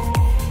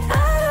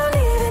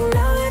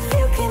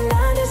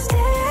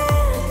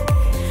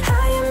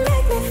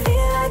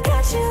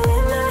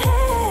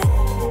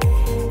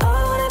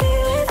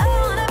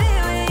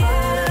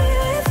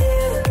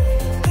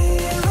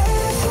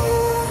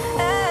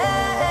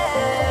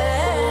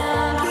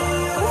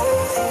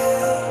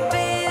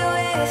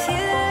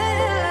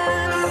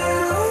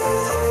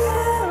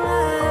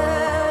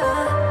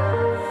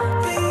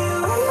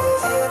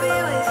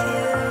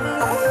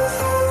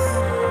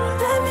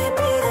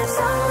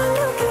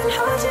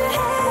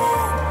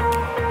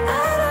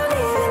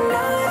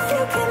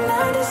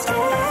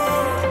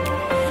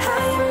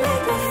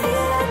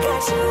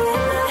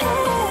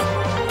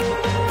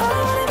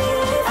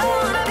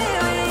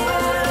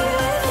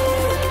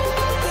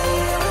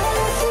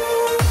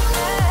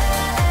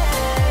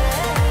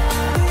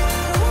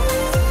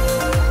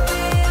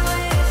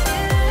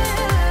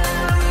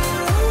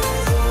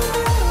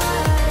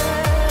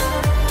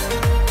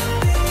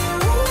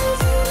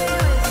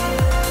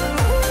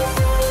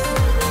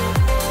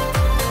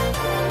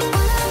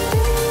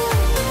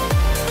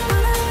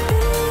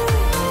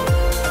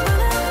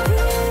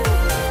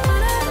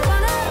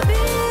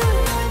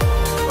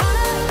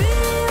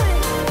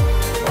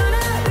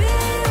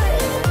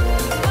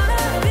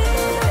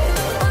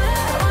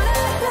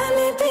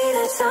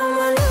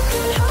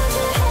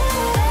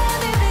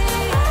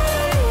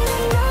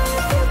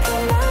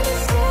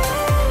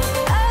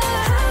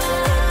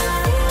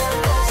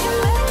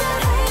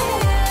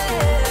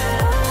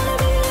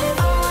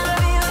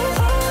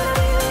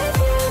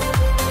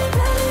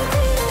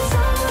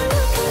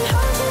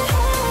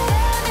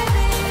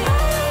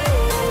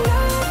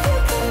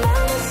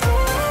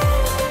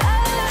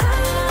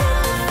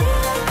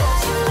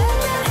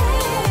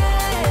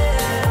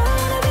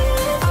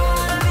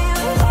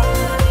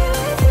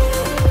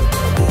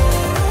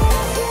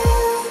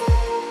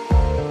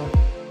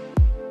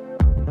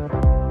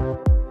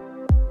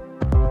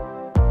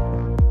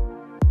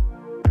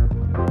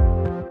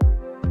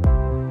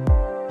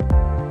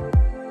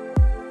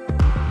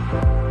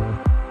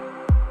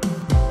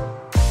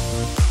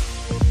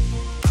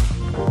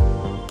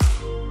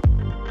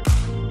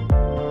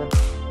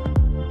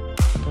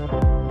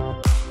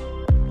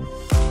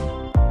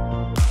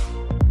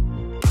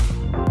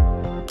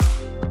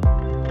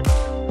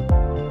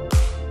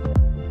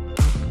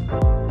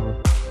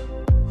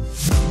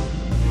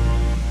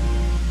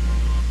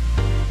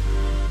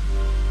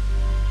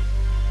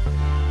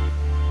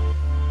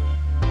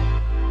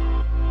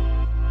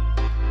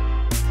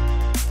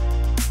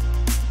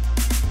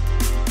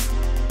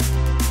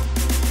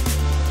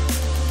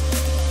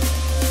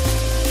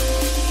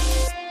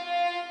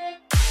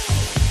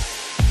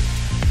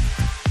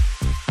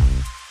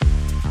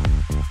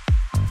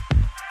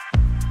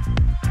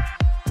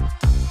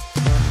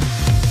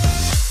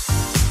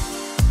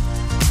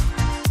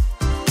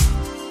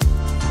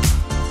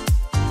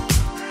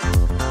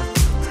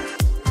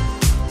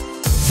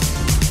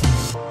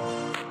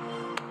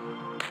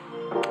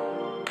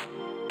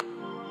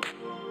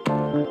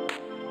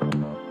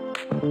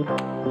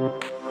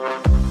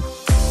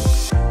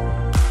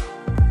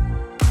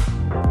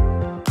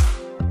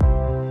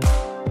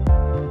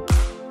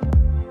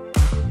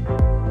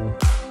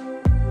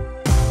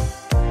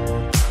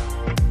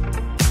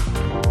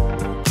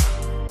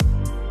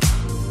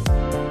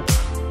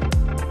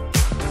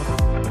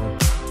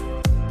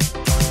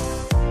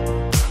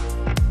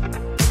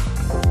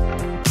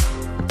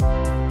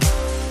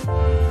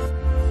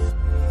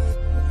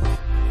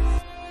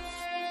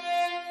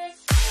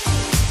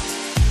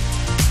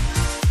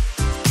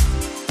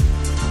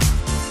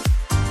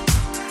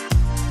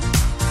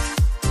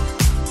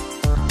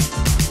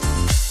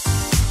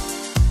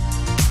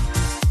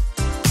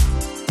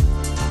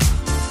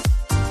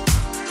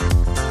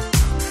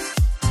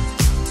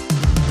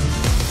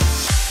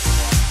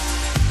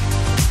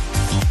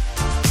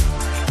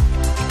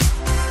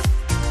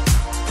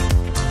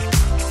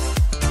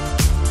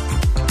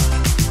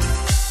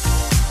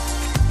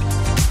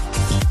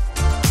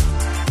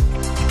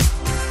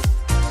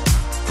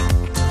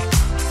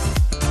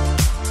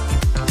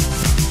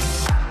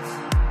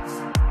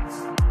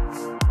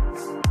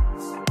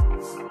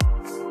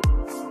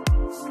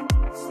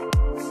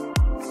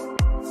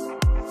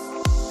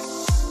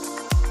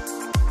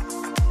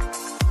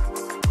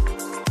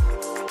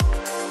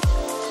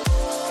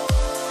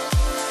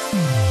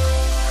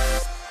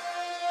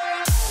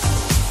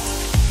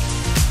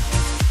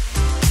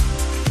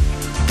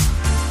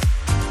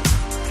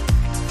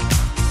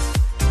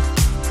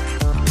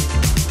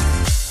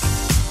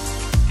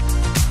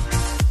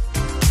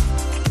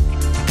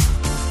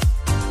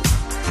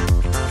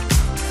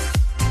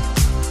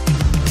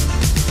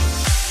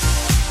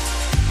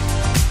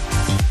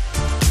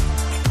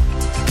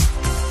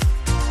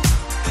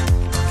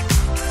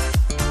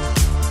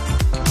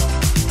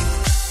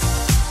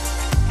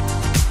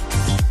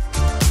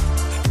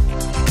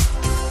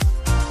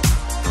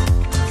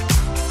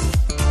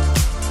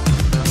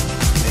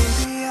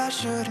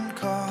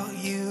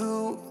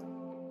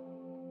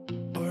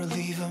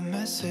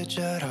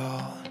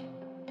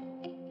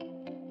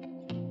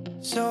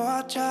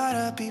 try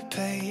to be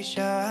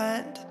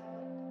patient,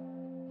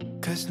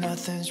 'cause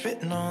nothing's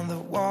written on the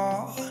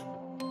wall.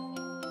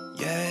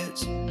 Yeah,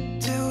 it's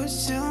too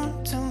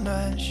soon to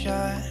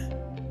mention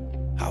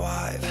how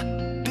I've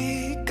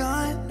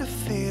begun to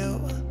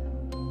feel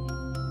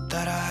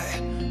that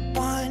I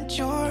want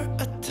your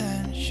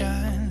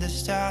attention.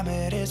 This time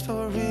it is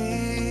for real.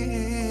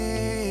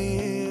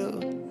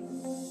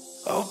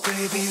 Oh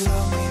baby,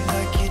 love me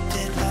like you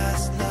did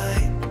last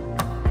night.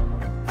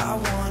 I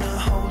wanna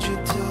hold you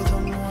till the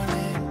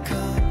morning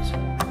comes.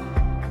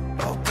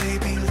 Oh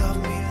baby, love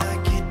me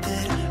like you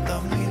did.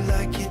 Love me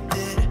like you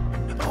did.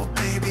 Oh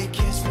baby,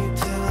 kiss me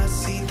till I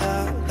see the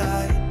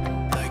light,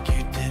 like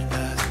you did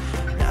last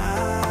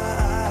night.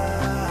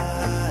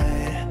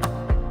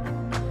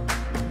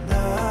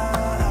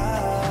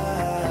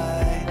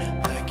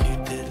 Like you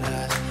did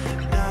last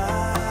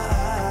night.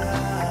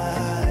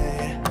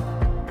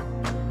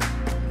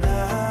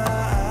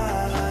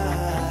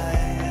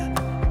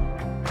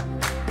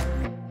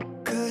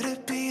 Could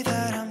it be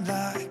that I'm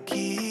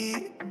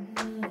lucky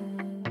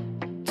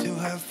to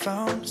have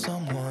found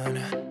someone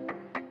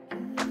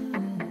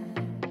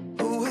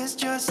who is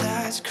just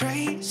as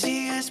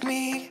crazy as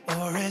me?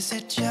 Or is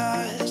it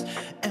just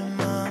in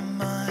my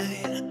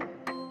mind?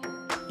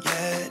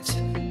 Yeah, it's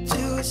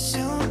too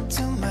soon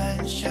to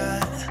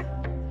mention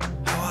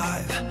how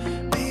I've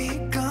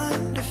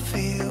begun to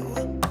feel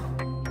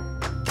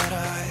that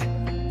I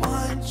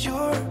want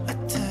your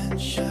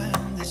attention.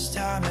 This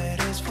time it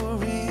is for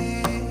real.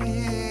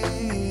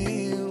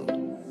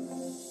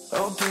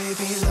 Oh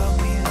baby, love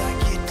me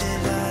like you did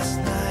last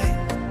night.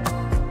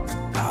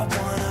 I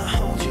wanna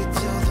hold you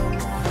till the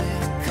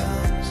morning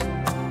comes.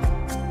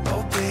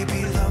 Oh baby,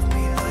 love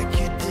me like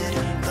you did.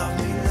 Love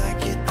me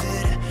like you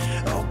did.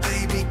 Oh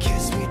baby,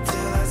 kiss me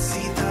till I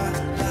see the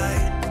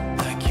light,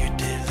 like you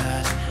did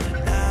last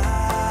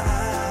night.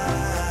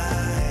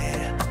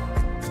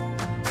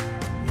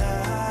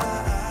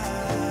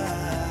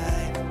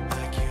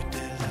 Like you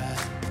did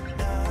last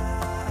night.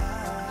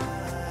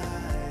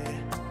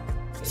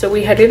 So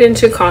we headed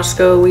into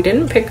Costco. We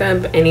didn't pick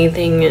up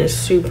anything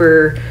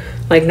super,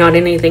 like not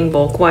anything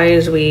bulk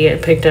wise. We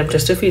picked up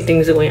just a few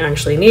things that we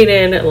actually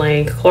needed,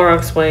 like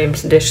Clorox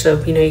wipes, dish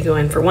soap. You know, you go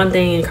in for one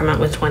thing and come out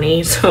with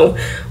 20. So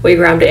we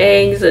grabbed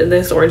eggs.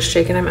 This orange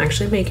chicken I'm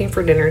actually making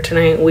for dinner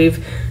tonight.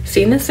 We've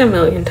seen this a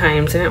million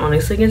times and it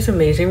honestly gets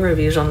amazing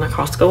reviews on the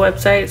Costco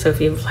website. So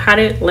if you've had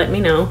it, let me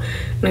know.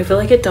 And I feel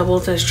like it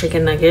doubles as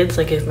chicken nuggets.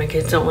 Like if my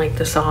kids don't like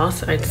the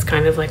sauce, it's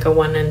kind of like a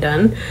one and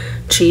done.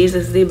 Cheese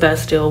is the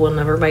best deal. We'll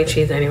never buy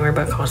cheese anywhere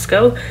but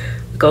Costco.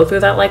 Go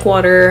through that like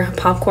water.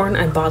 Popcorn,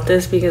 I bought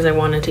this because I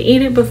wanted to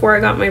eat it before I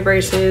got my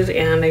braces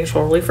and I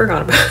totally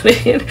forgot about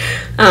it.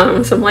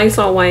 Some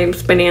Lysol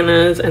wipes,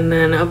 bananas, and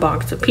then a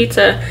box of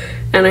pizza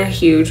and a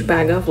huge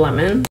bag of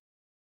lemons.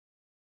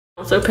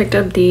 Also picked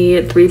up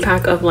the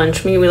 3-pack of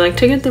lunch meat. We like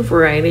to get the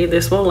variety.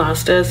 This will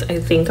last us, I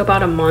think,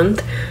 about a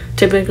month.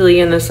 Typically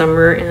in the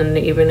summer and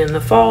even in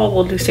the fall,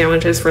 we'll do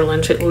sandwiches for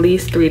lunch at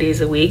least 3 days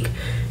a week.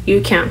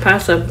 You can't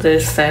pass up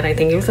this set. I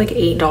think it was like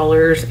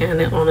 $8 and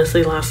it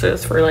honestly lasts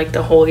us for like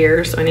the whole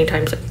year. So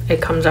anytime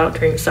it comes out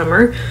during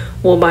summer,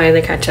 we'll buy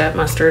the ketchup,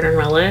 mustard, and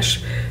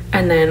relish,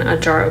 and then a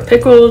jar of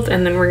pickles,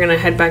 and then we're gonna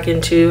head back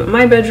into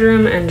my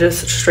bedroom and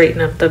just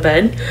straighten up the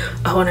bed.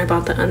 Oh, and I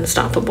bought the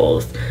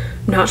Unstoppables.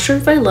 Not sure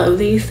if I love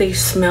these. They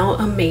smell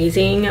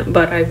amazing,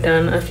 but I've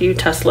done a few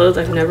test loads.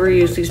 I've never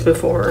used these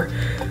before.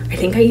 I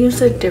think I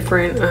used a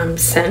different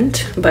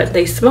scent, but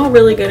they smell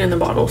really good in the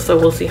bottle, so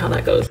we'll see how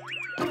that goes.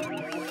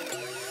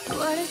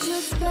 What did you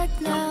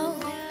expect now?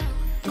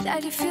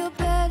 That you feel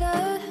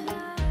better?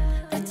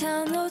 I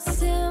download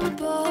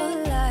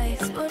simple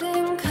lies.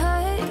 Wouldn't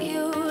cut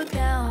you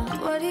down.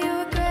 What do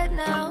you regret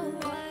now?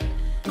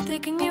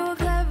 Thinking you were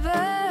clever.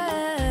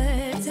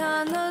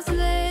 Down those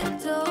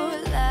little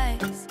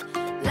lies.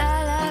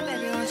 La la,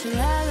 baby, won't you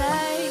la la?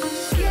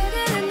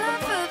 Getting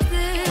enough of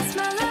this.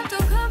 My love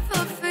don't come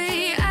for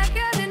free. I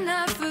got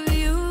enough of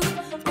you.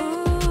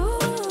 Ooh,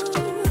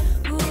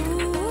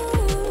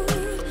 ooh.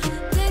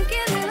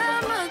 Thinking that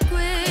I'm a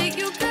quick.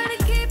 You gotta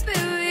keep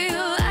it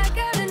real. I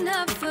got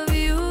enough of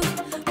you.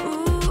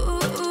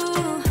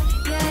 Ooh,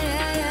 yeah,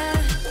 yeah, yeah.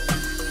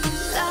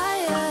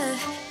 Liar,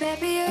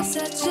 baby, you're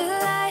such a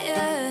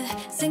liar.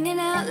 Singing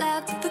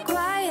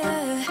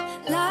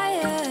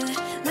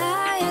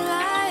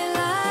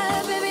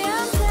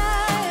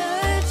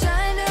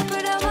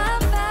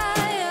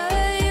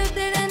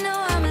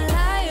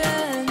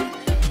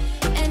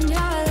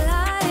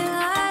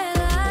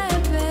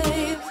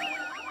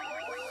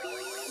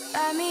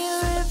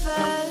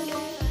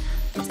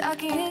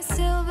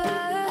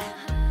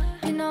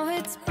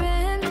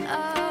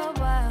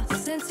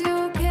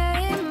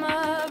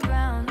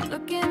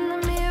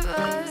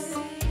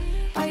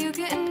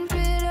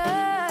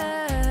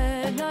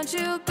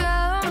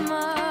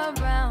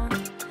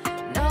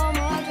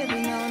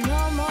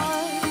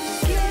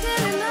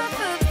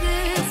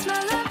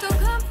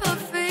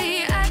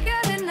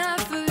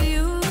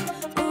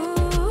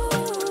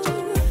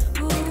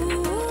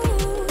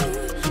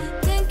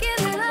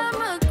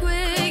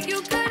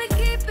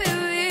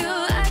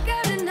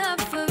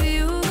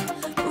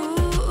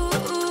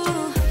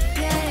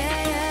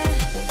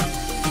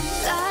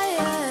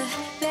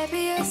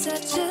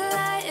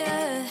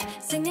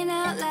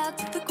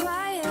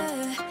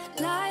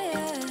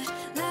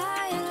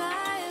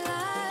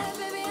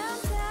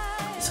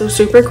So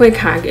super quick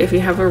hack, if you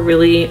have a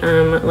really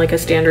like a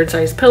standard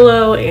size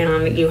pillow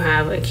and you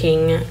have a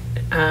king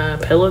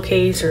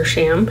pillowcase or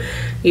sham,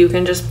 you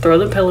can just throw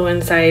the pillow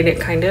inside,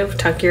 kind of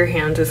tuck your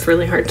hands, it's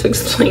really hard to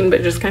explain,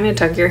 but just kind of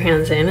tuck your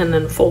hands in and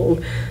then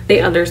fold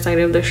the other side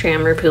of the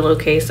sham or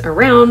pillowcase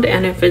around.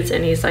 And if it's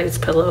any size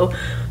pillow,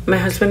 my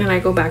husband and I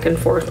go back and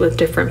forth with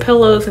different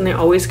pillows and they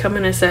always come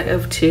in a set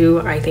of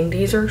 2. I think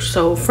these are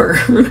so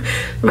firm.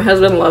 My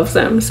husband loves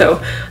them,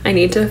 so I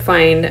need to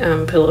find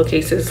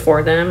pillowcases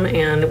for them,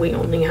 and we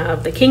only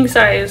have the king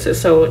size,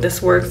 so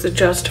this works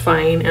just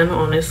fine. And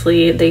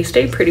honestly, they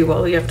stay pretty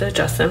well. You have to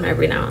adjust them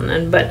every now and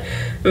then, but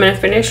I'm gonna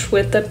finish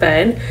with the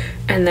bed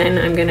and then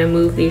I'm gonna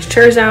move these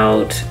chairs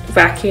out,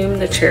 vacuum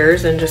the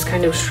chairs, and just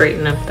kind of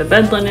straighten up the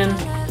bed linen.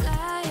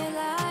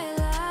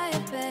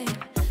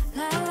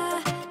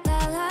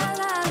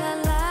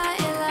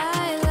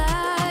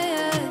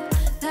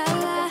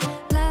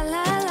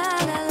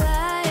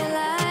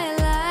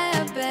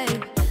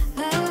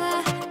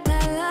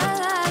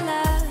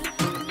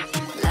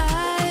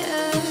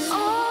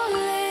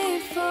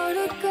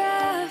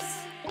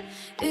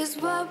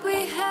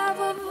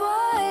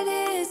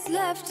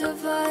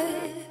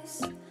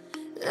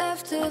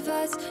 Left of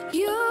us,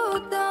 you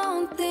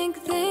don't think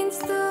things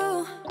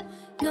through.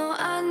 No,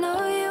 I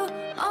know you.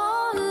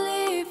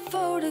 Only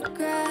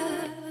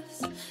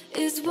photographs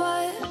is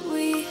what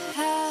we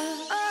have.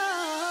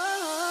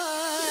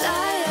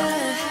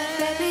 Liar,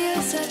 baby,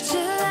 you're such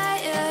a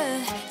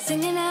liar.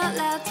 Singing out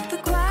loud to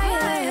the choir.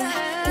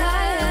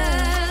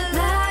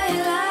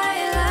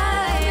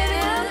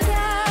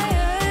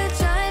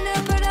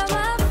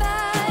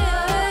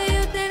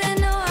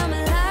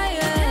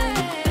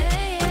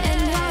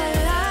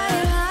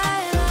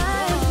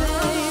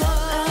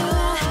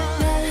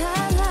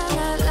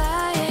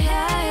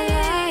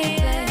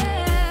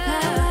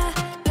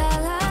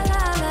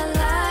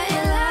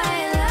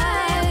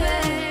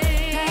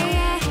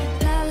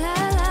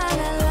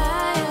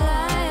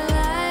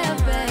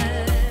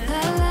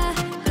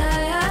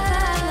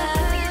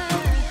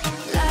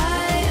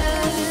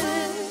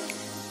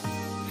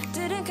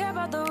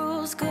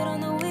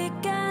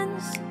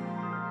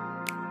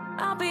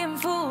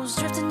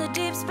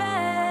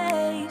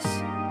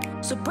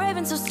 So brave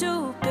and so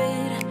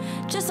stupid,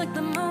 just like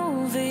the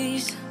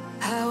movies.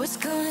 I was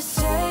gonna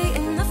stay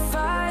in the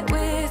fight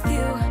with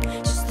you,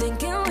 just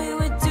thinking we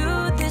would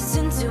do this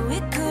until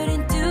we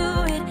couldn't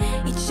do it.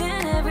 Each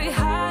and every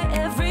high,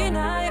 every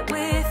night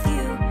with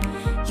you,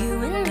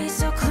 you and me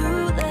so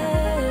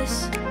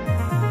clueless.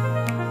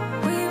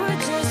 We were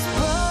just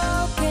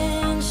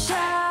broken,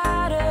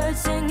 shattered,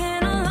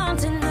 singing along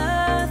to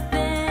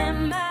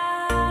nothing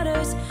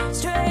matters.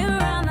 Stray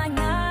around like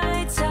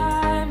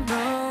nighttime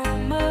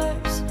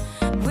rumors.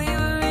 We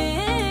were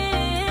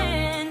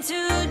in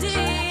too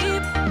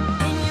deep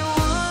in your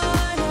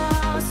worn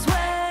out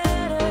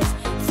sweaters,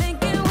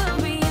 thinking we'll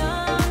be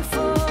young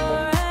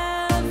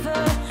forever.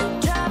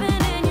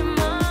 Driving in your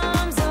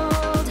mom's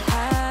old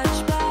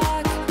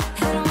hatchback,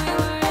 and we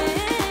were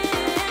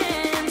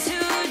in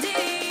too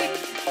deep.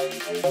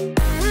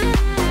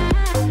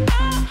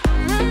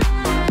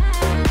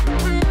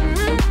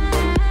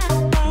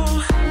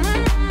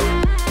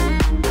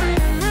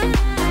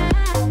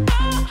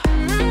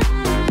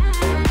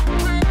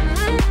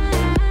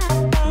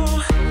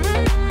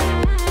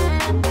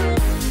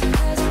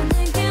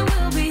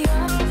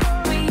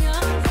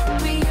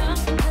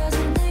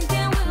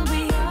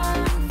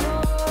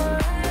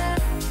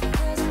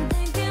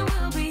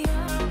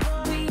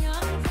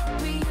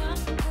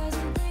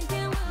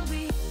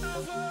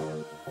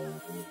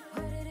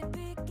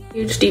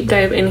 Huge deep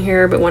dive in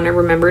here, but when I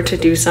remember to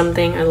do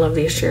something, I love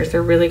these chairs.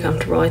 They're really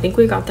comfortable. I think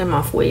we got them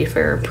off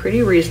Wayfair,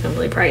 pretty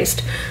reasonably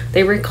priced.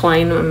 They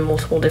recline in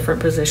multiple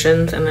different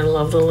positions, and I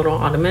love the little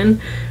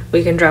ottoman.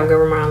 We can drag them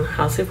around the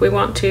house if we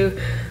want to,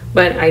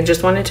 but I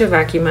just wanted to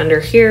vacuum under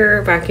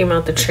here, vacuum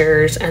out the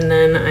chairs, and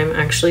then I'm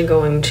actually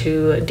going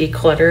to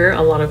declutter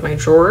a lot of my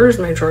drawers.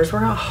 My drawers were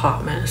a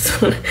hot mess.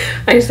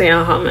 I say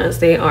a hot mess.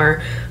 They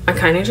are, I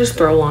kind of just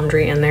throw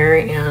laundry in there,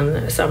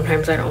 and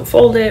sometimes I don't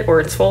fold it, or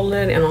it's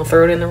folded and I'll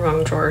throw it in the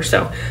wrong drawer.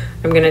 So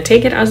I'm gonna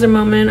take it as a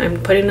moment. I'm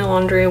putting the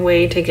laundry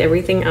away, take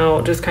everything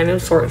out, just kind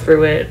of sort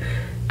through it.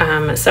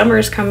 Summer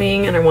is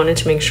coming and I wanted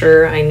to make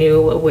sure I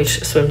knew which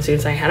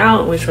swimsuits I had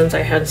out, which ones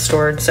I had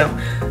stored. So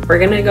we're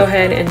gonna go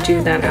ahead and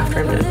do that after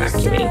I'm done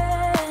vacuuming.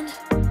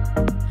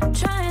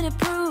 Trying to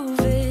prove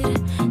it,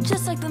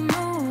 just like the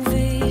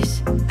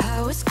movies.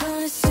 I was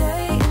gonna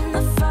stay in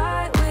the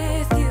fight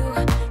with you,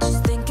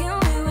 just thinking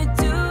we would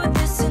do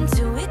this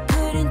until we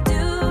couldn't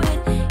do it.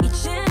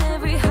 Each and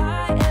every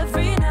high,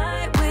 every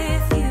night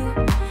with you,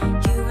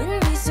 you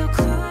and me so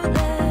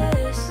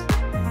clueless.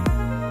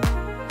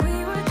 We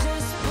were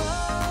just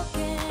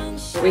broken.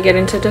 Before we get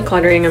into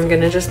decluttering, I'm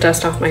gonna just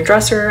dust off my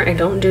dresser. I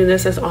don't do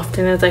this as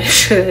often as I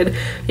should.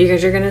 You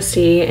guys are gonna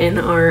see in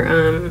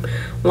our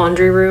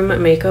laundry room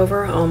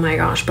makeover, oh my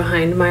gosh,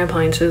 behind my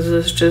appliances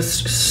is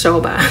just so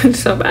bad.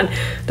 So bad.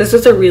 This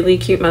is a really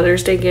cute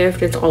Mother's Day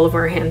gift. It's all of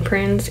our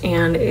handprints,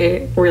 and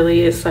it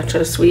really is such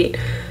a sweet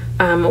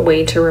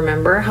way to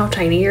remember how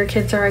tiny your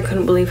kids are. I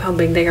couldn't believe how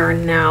big they are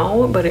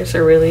now, but it's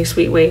a really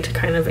sweet way to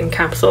kind of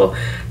encapsulate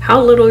how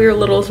little your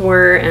littles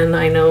were, and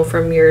I know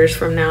from years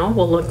from now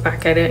we'll look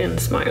back at it and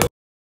smile.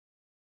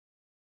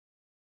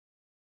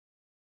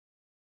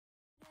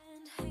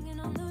 Hanging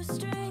on those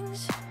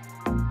strings,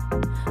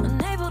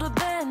 unable to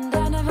bend,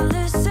 I never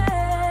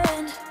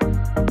listened,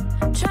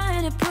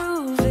 trying to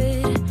prove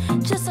it,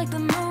 just like the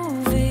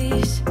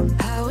movies.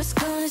 I was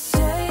gonna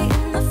stay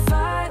in the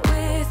fight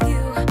with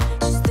you,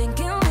 just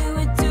thinking we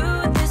would do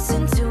this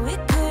until we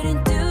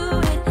couldn't do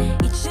it.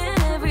 Each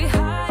and every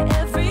high,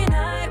 every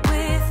night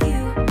with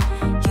you,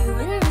 you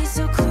and me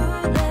so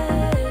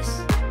clueless.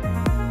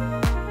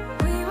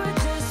 We were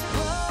just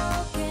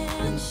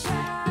broken,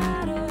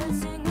 shattered,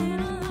 singing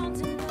along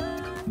to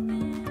nothing.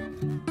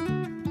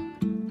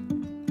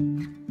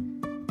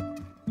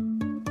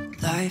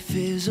 Life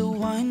is a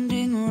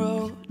winding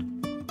road,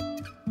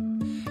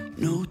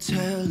 no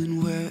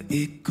telling where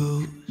it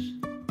goes.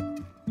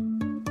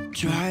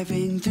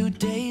 Driving through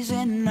days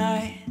and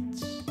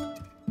nights,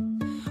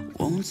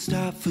 won't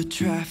stop for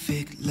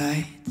traffic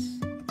lights.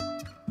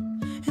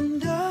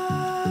 And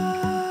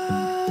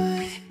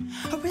I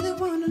really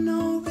wanna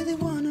know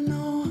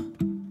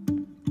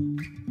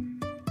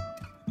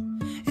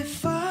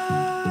if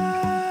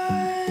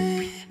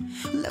I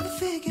will ever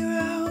figure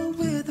out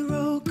where the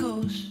road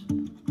goes.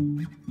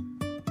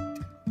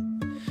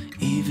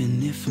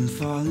 Even if I'm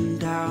falling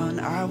down,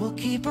 I will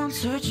keep on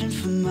searching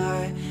for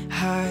my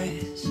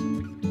highs.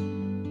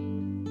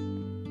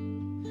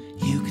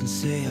 You can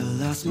say I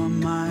lost my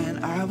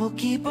mind, I will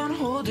keep on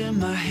holding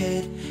my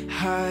head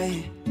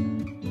high,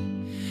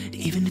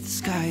 even if the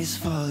sky is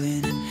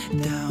falling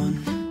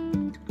down.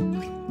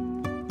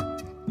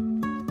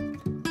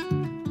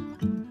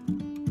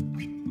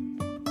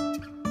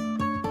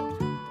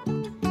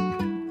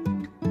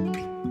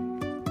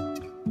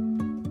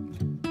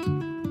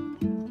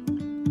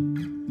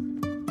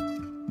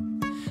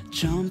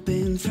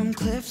 Jumping from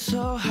cliffs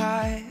so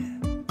high,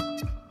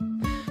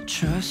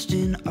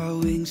 trusting our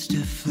wings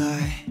to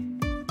fly.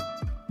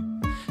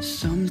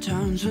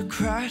 Sometimes we're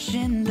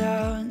crashing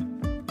down,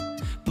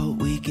 but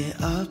we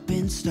get up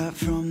and start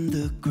from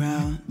the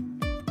ground.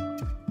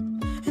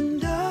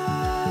 And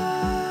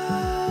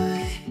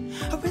I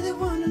really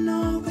wanna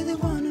know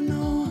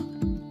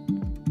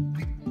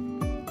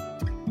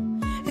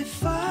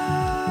if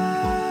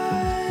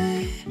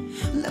I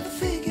will ever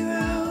figure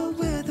out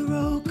where the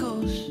road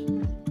goes.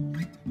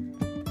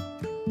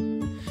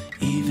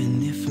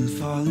 Even if I'm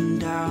falling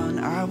down,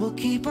 I will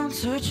keep on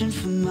searching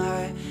for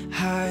my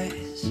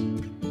highs.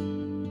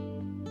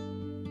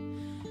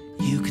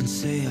 You can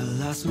say I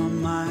lost my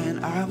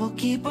mind, I will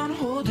keep on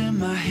holding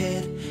my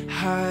head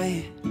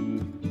high,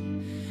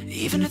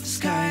 even if the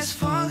sky is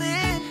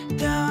falling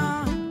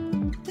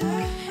down.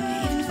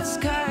 Even if the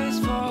sky is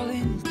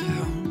falling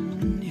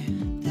down,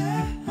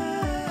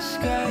 yeah. The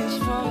sky is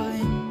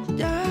falling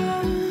down.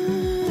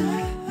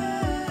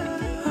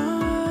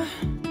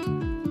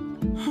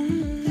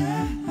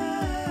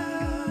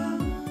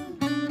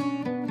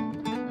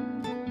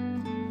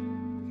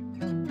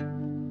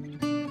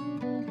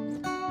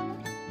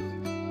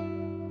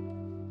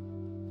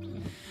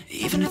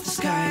 Even if the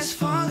sky is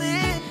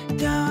falling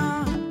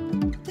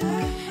down,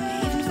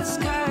 even if the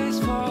sky is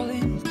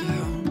falling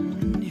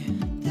down,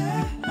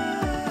 yeah.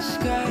 The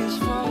sky is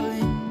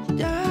falling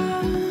down.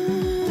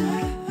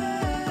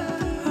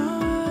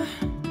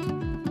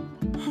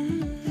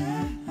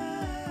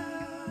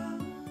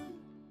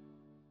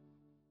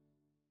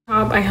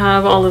 I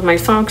have all of my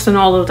socks and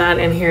all of that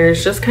in here.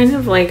 It's just kind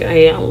of like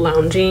a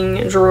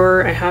lounging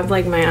drawer. I have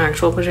like my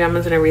actual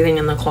pajamas and everything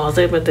in the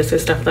closet, but this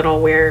is stuff that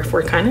I'll wear if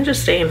we're kind of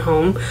just staying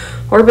home,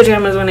 or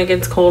pajamas when it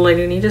gets cold. I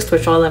do need to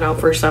switch all that out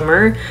for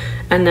summer.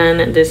 And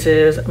then this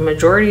is a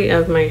majority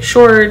of my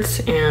shorts,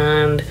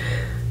 and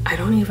I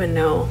don't even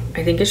know.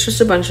 I think it's just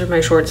a bunch of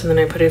my shorts, and then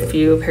I put a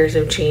few pairs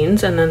of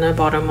jeans, and then the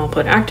bottom I'll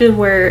put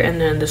activewear, and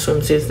then the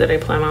swimsuits that I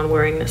plan on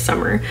wearing this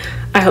summer.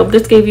 I hope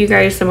this gave you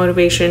guys some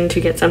motivation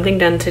to get something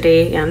done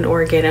today and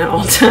or get it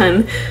all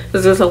done.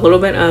 This is a little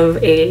bit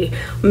of a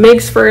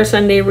mix for a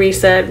Sunday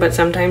reset, but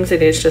sometimes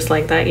it is just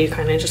like that. You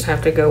kind of just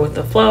have to go with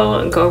the flow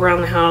and go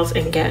around the house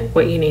and get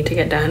what you need to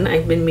get done.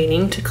 I've been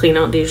meaning to clean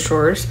out these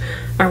drawers,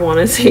 I want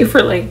to say,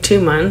 for like 2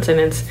 months,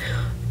 and it's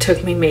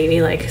took me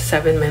maybe like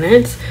 7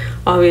 minutes.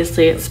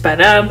 Obviously it's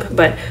sped up,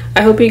 but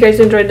I hope you guys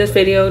enjoyed this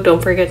video.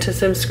 Don't forget to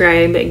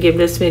subscribe, give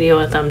this video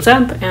a thumbs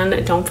up,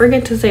 and don't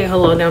forget to say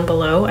hello down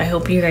below. I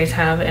hope you guys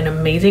have an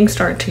amazing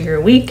start to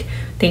your week.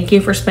 Thank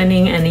you for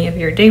spending any of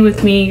your day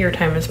with me. Your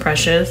time is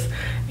precious,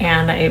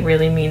 and it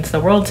really means the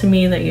world to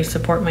me that you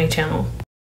support my channel.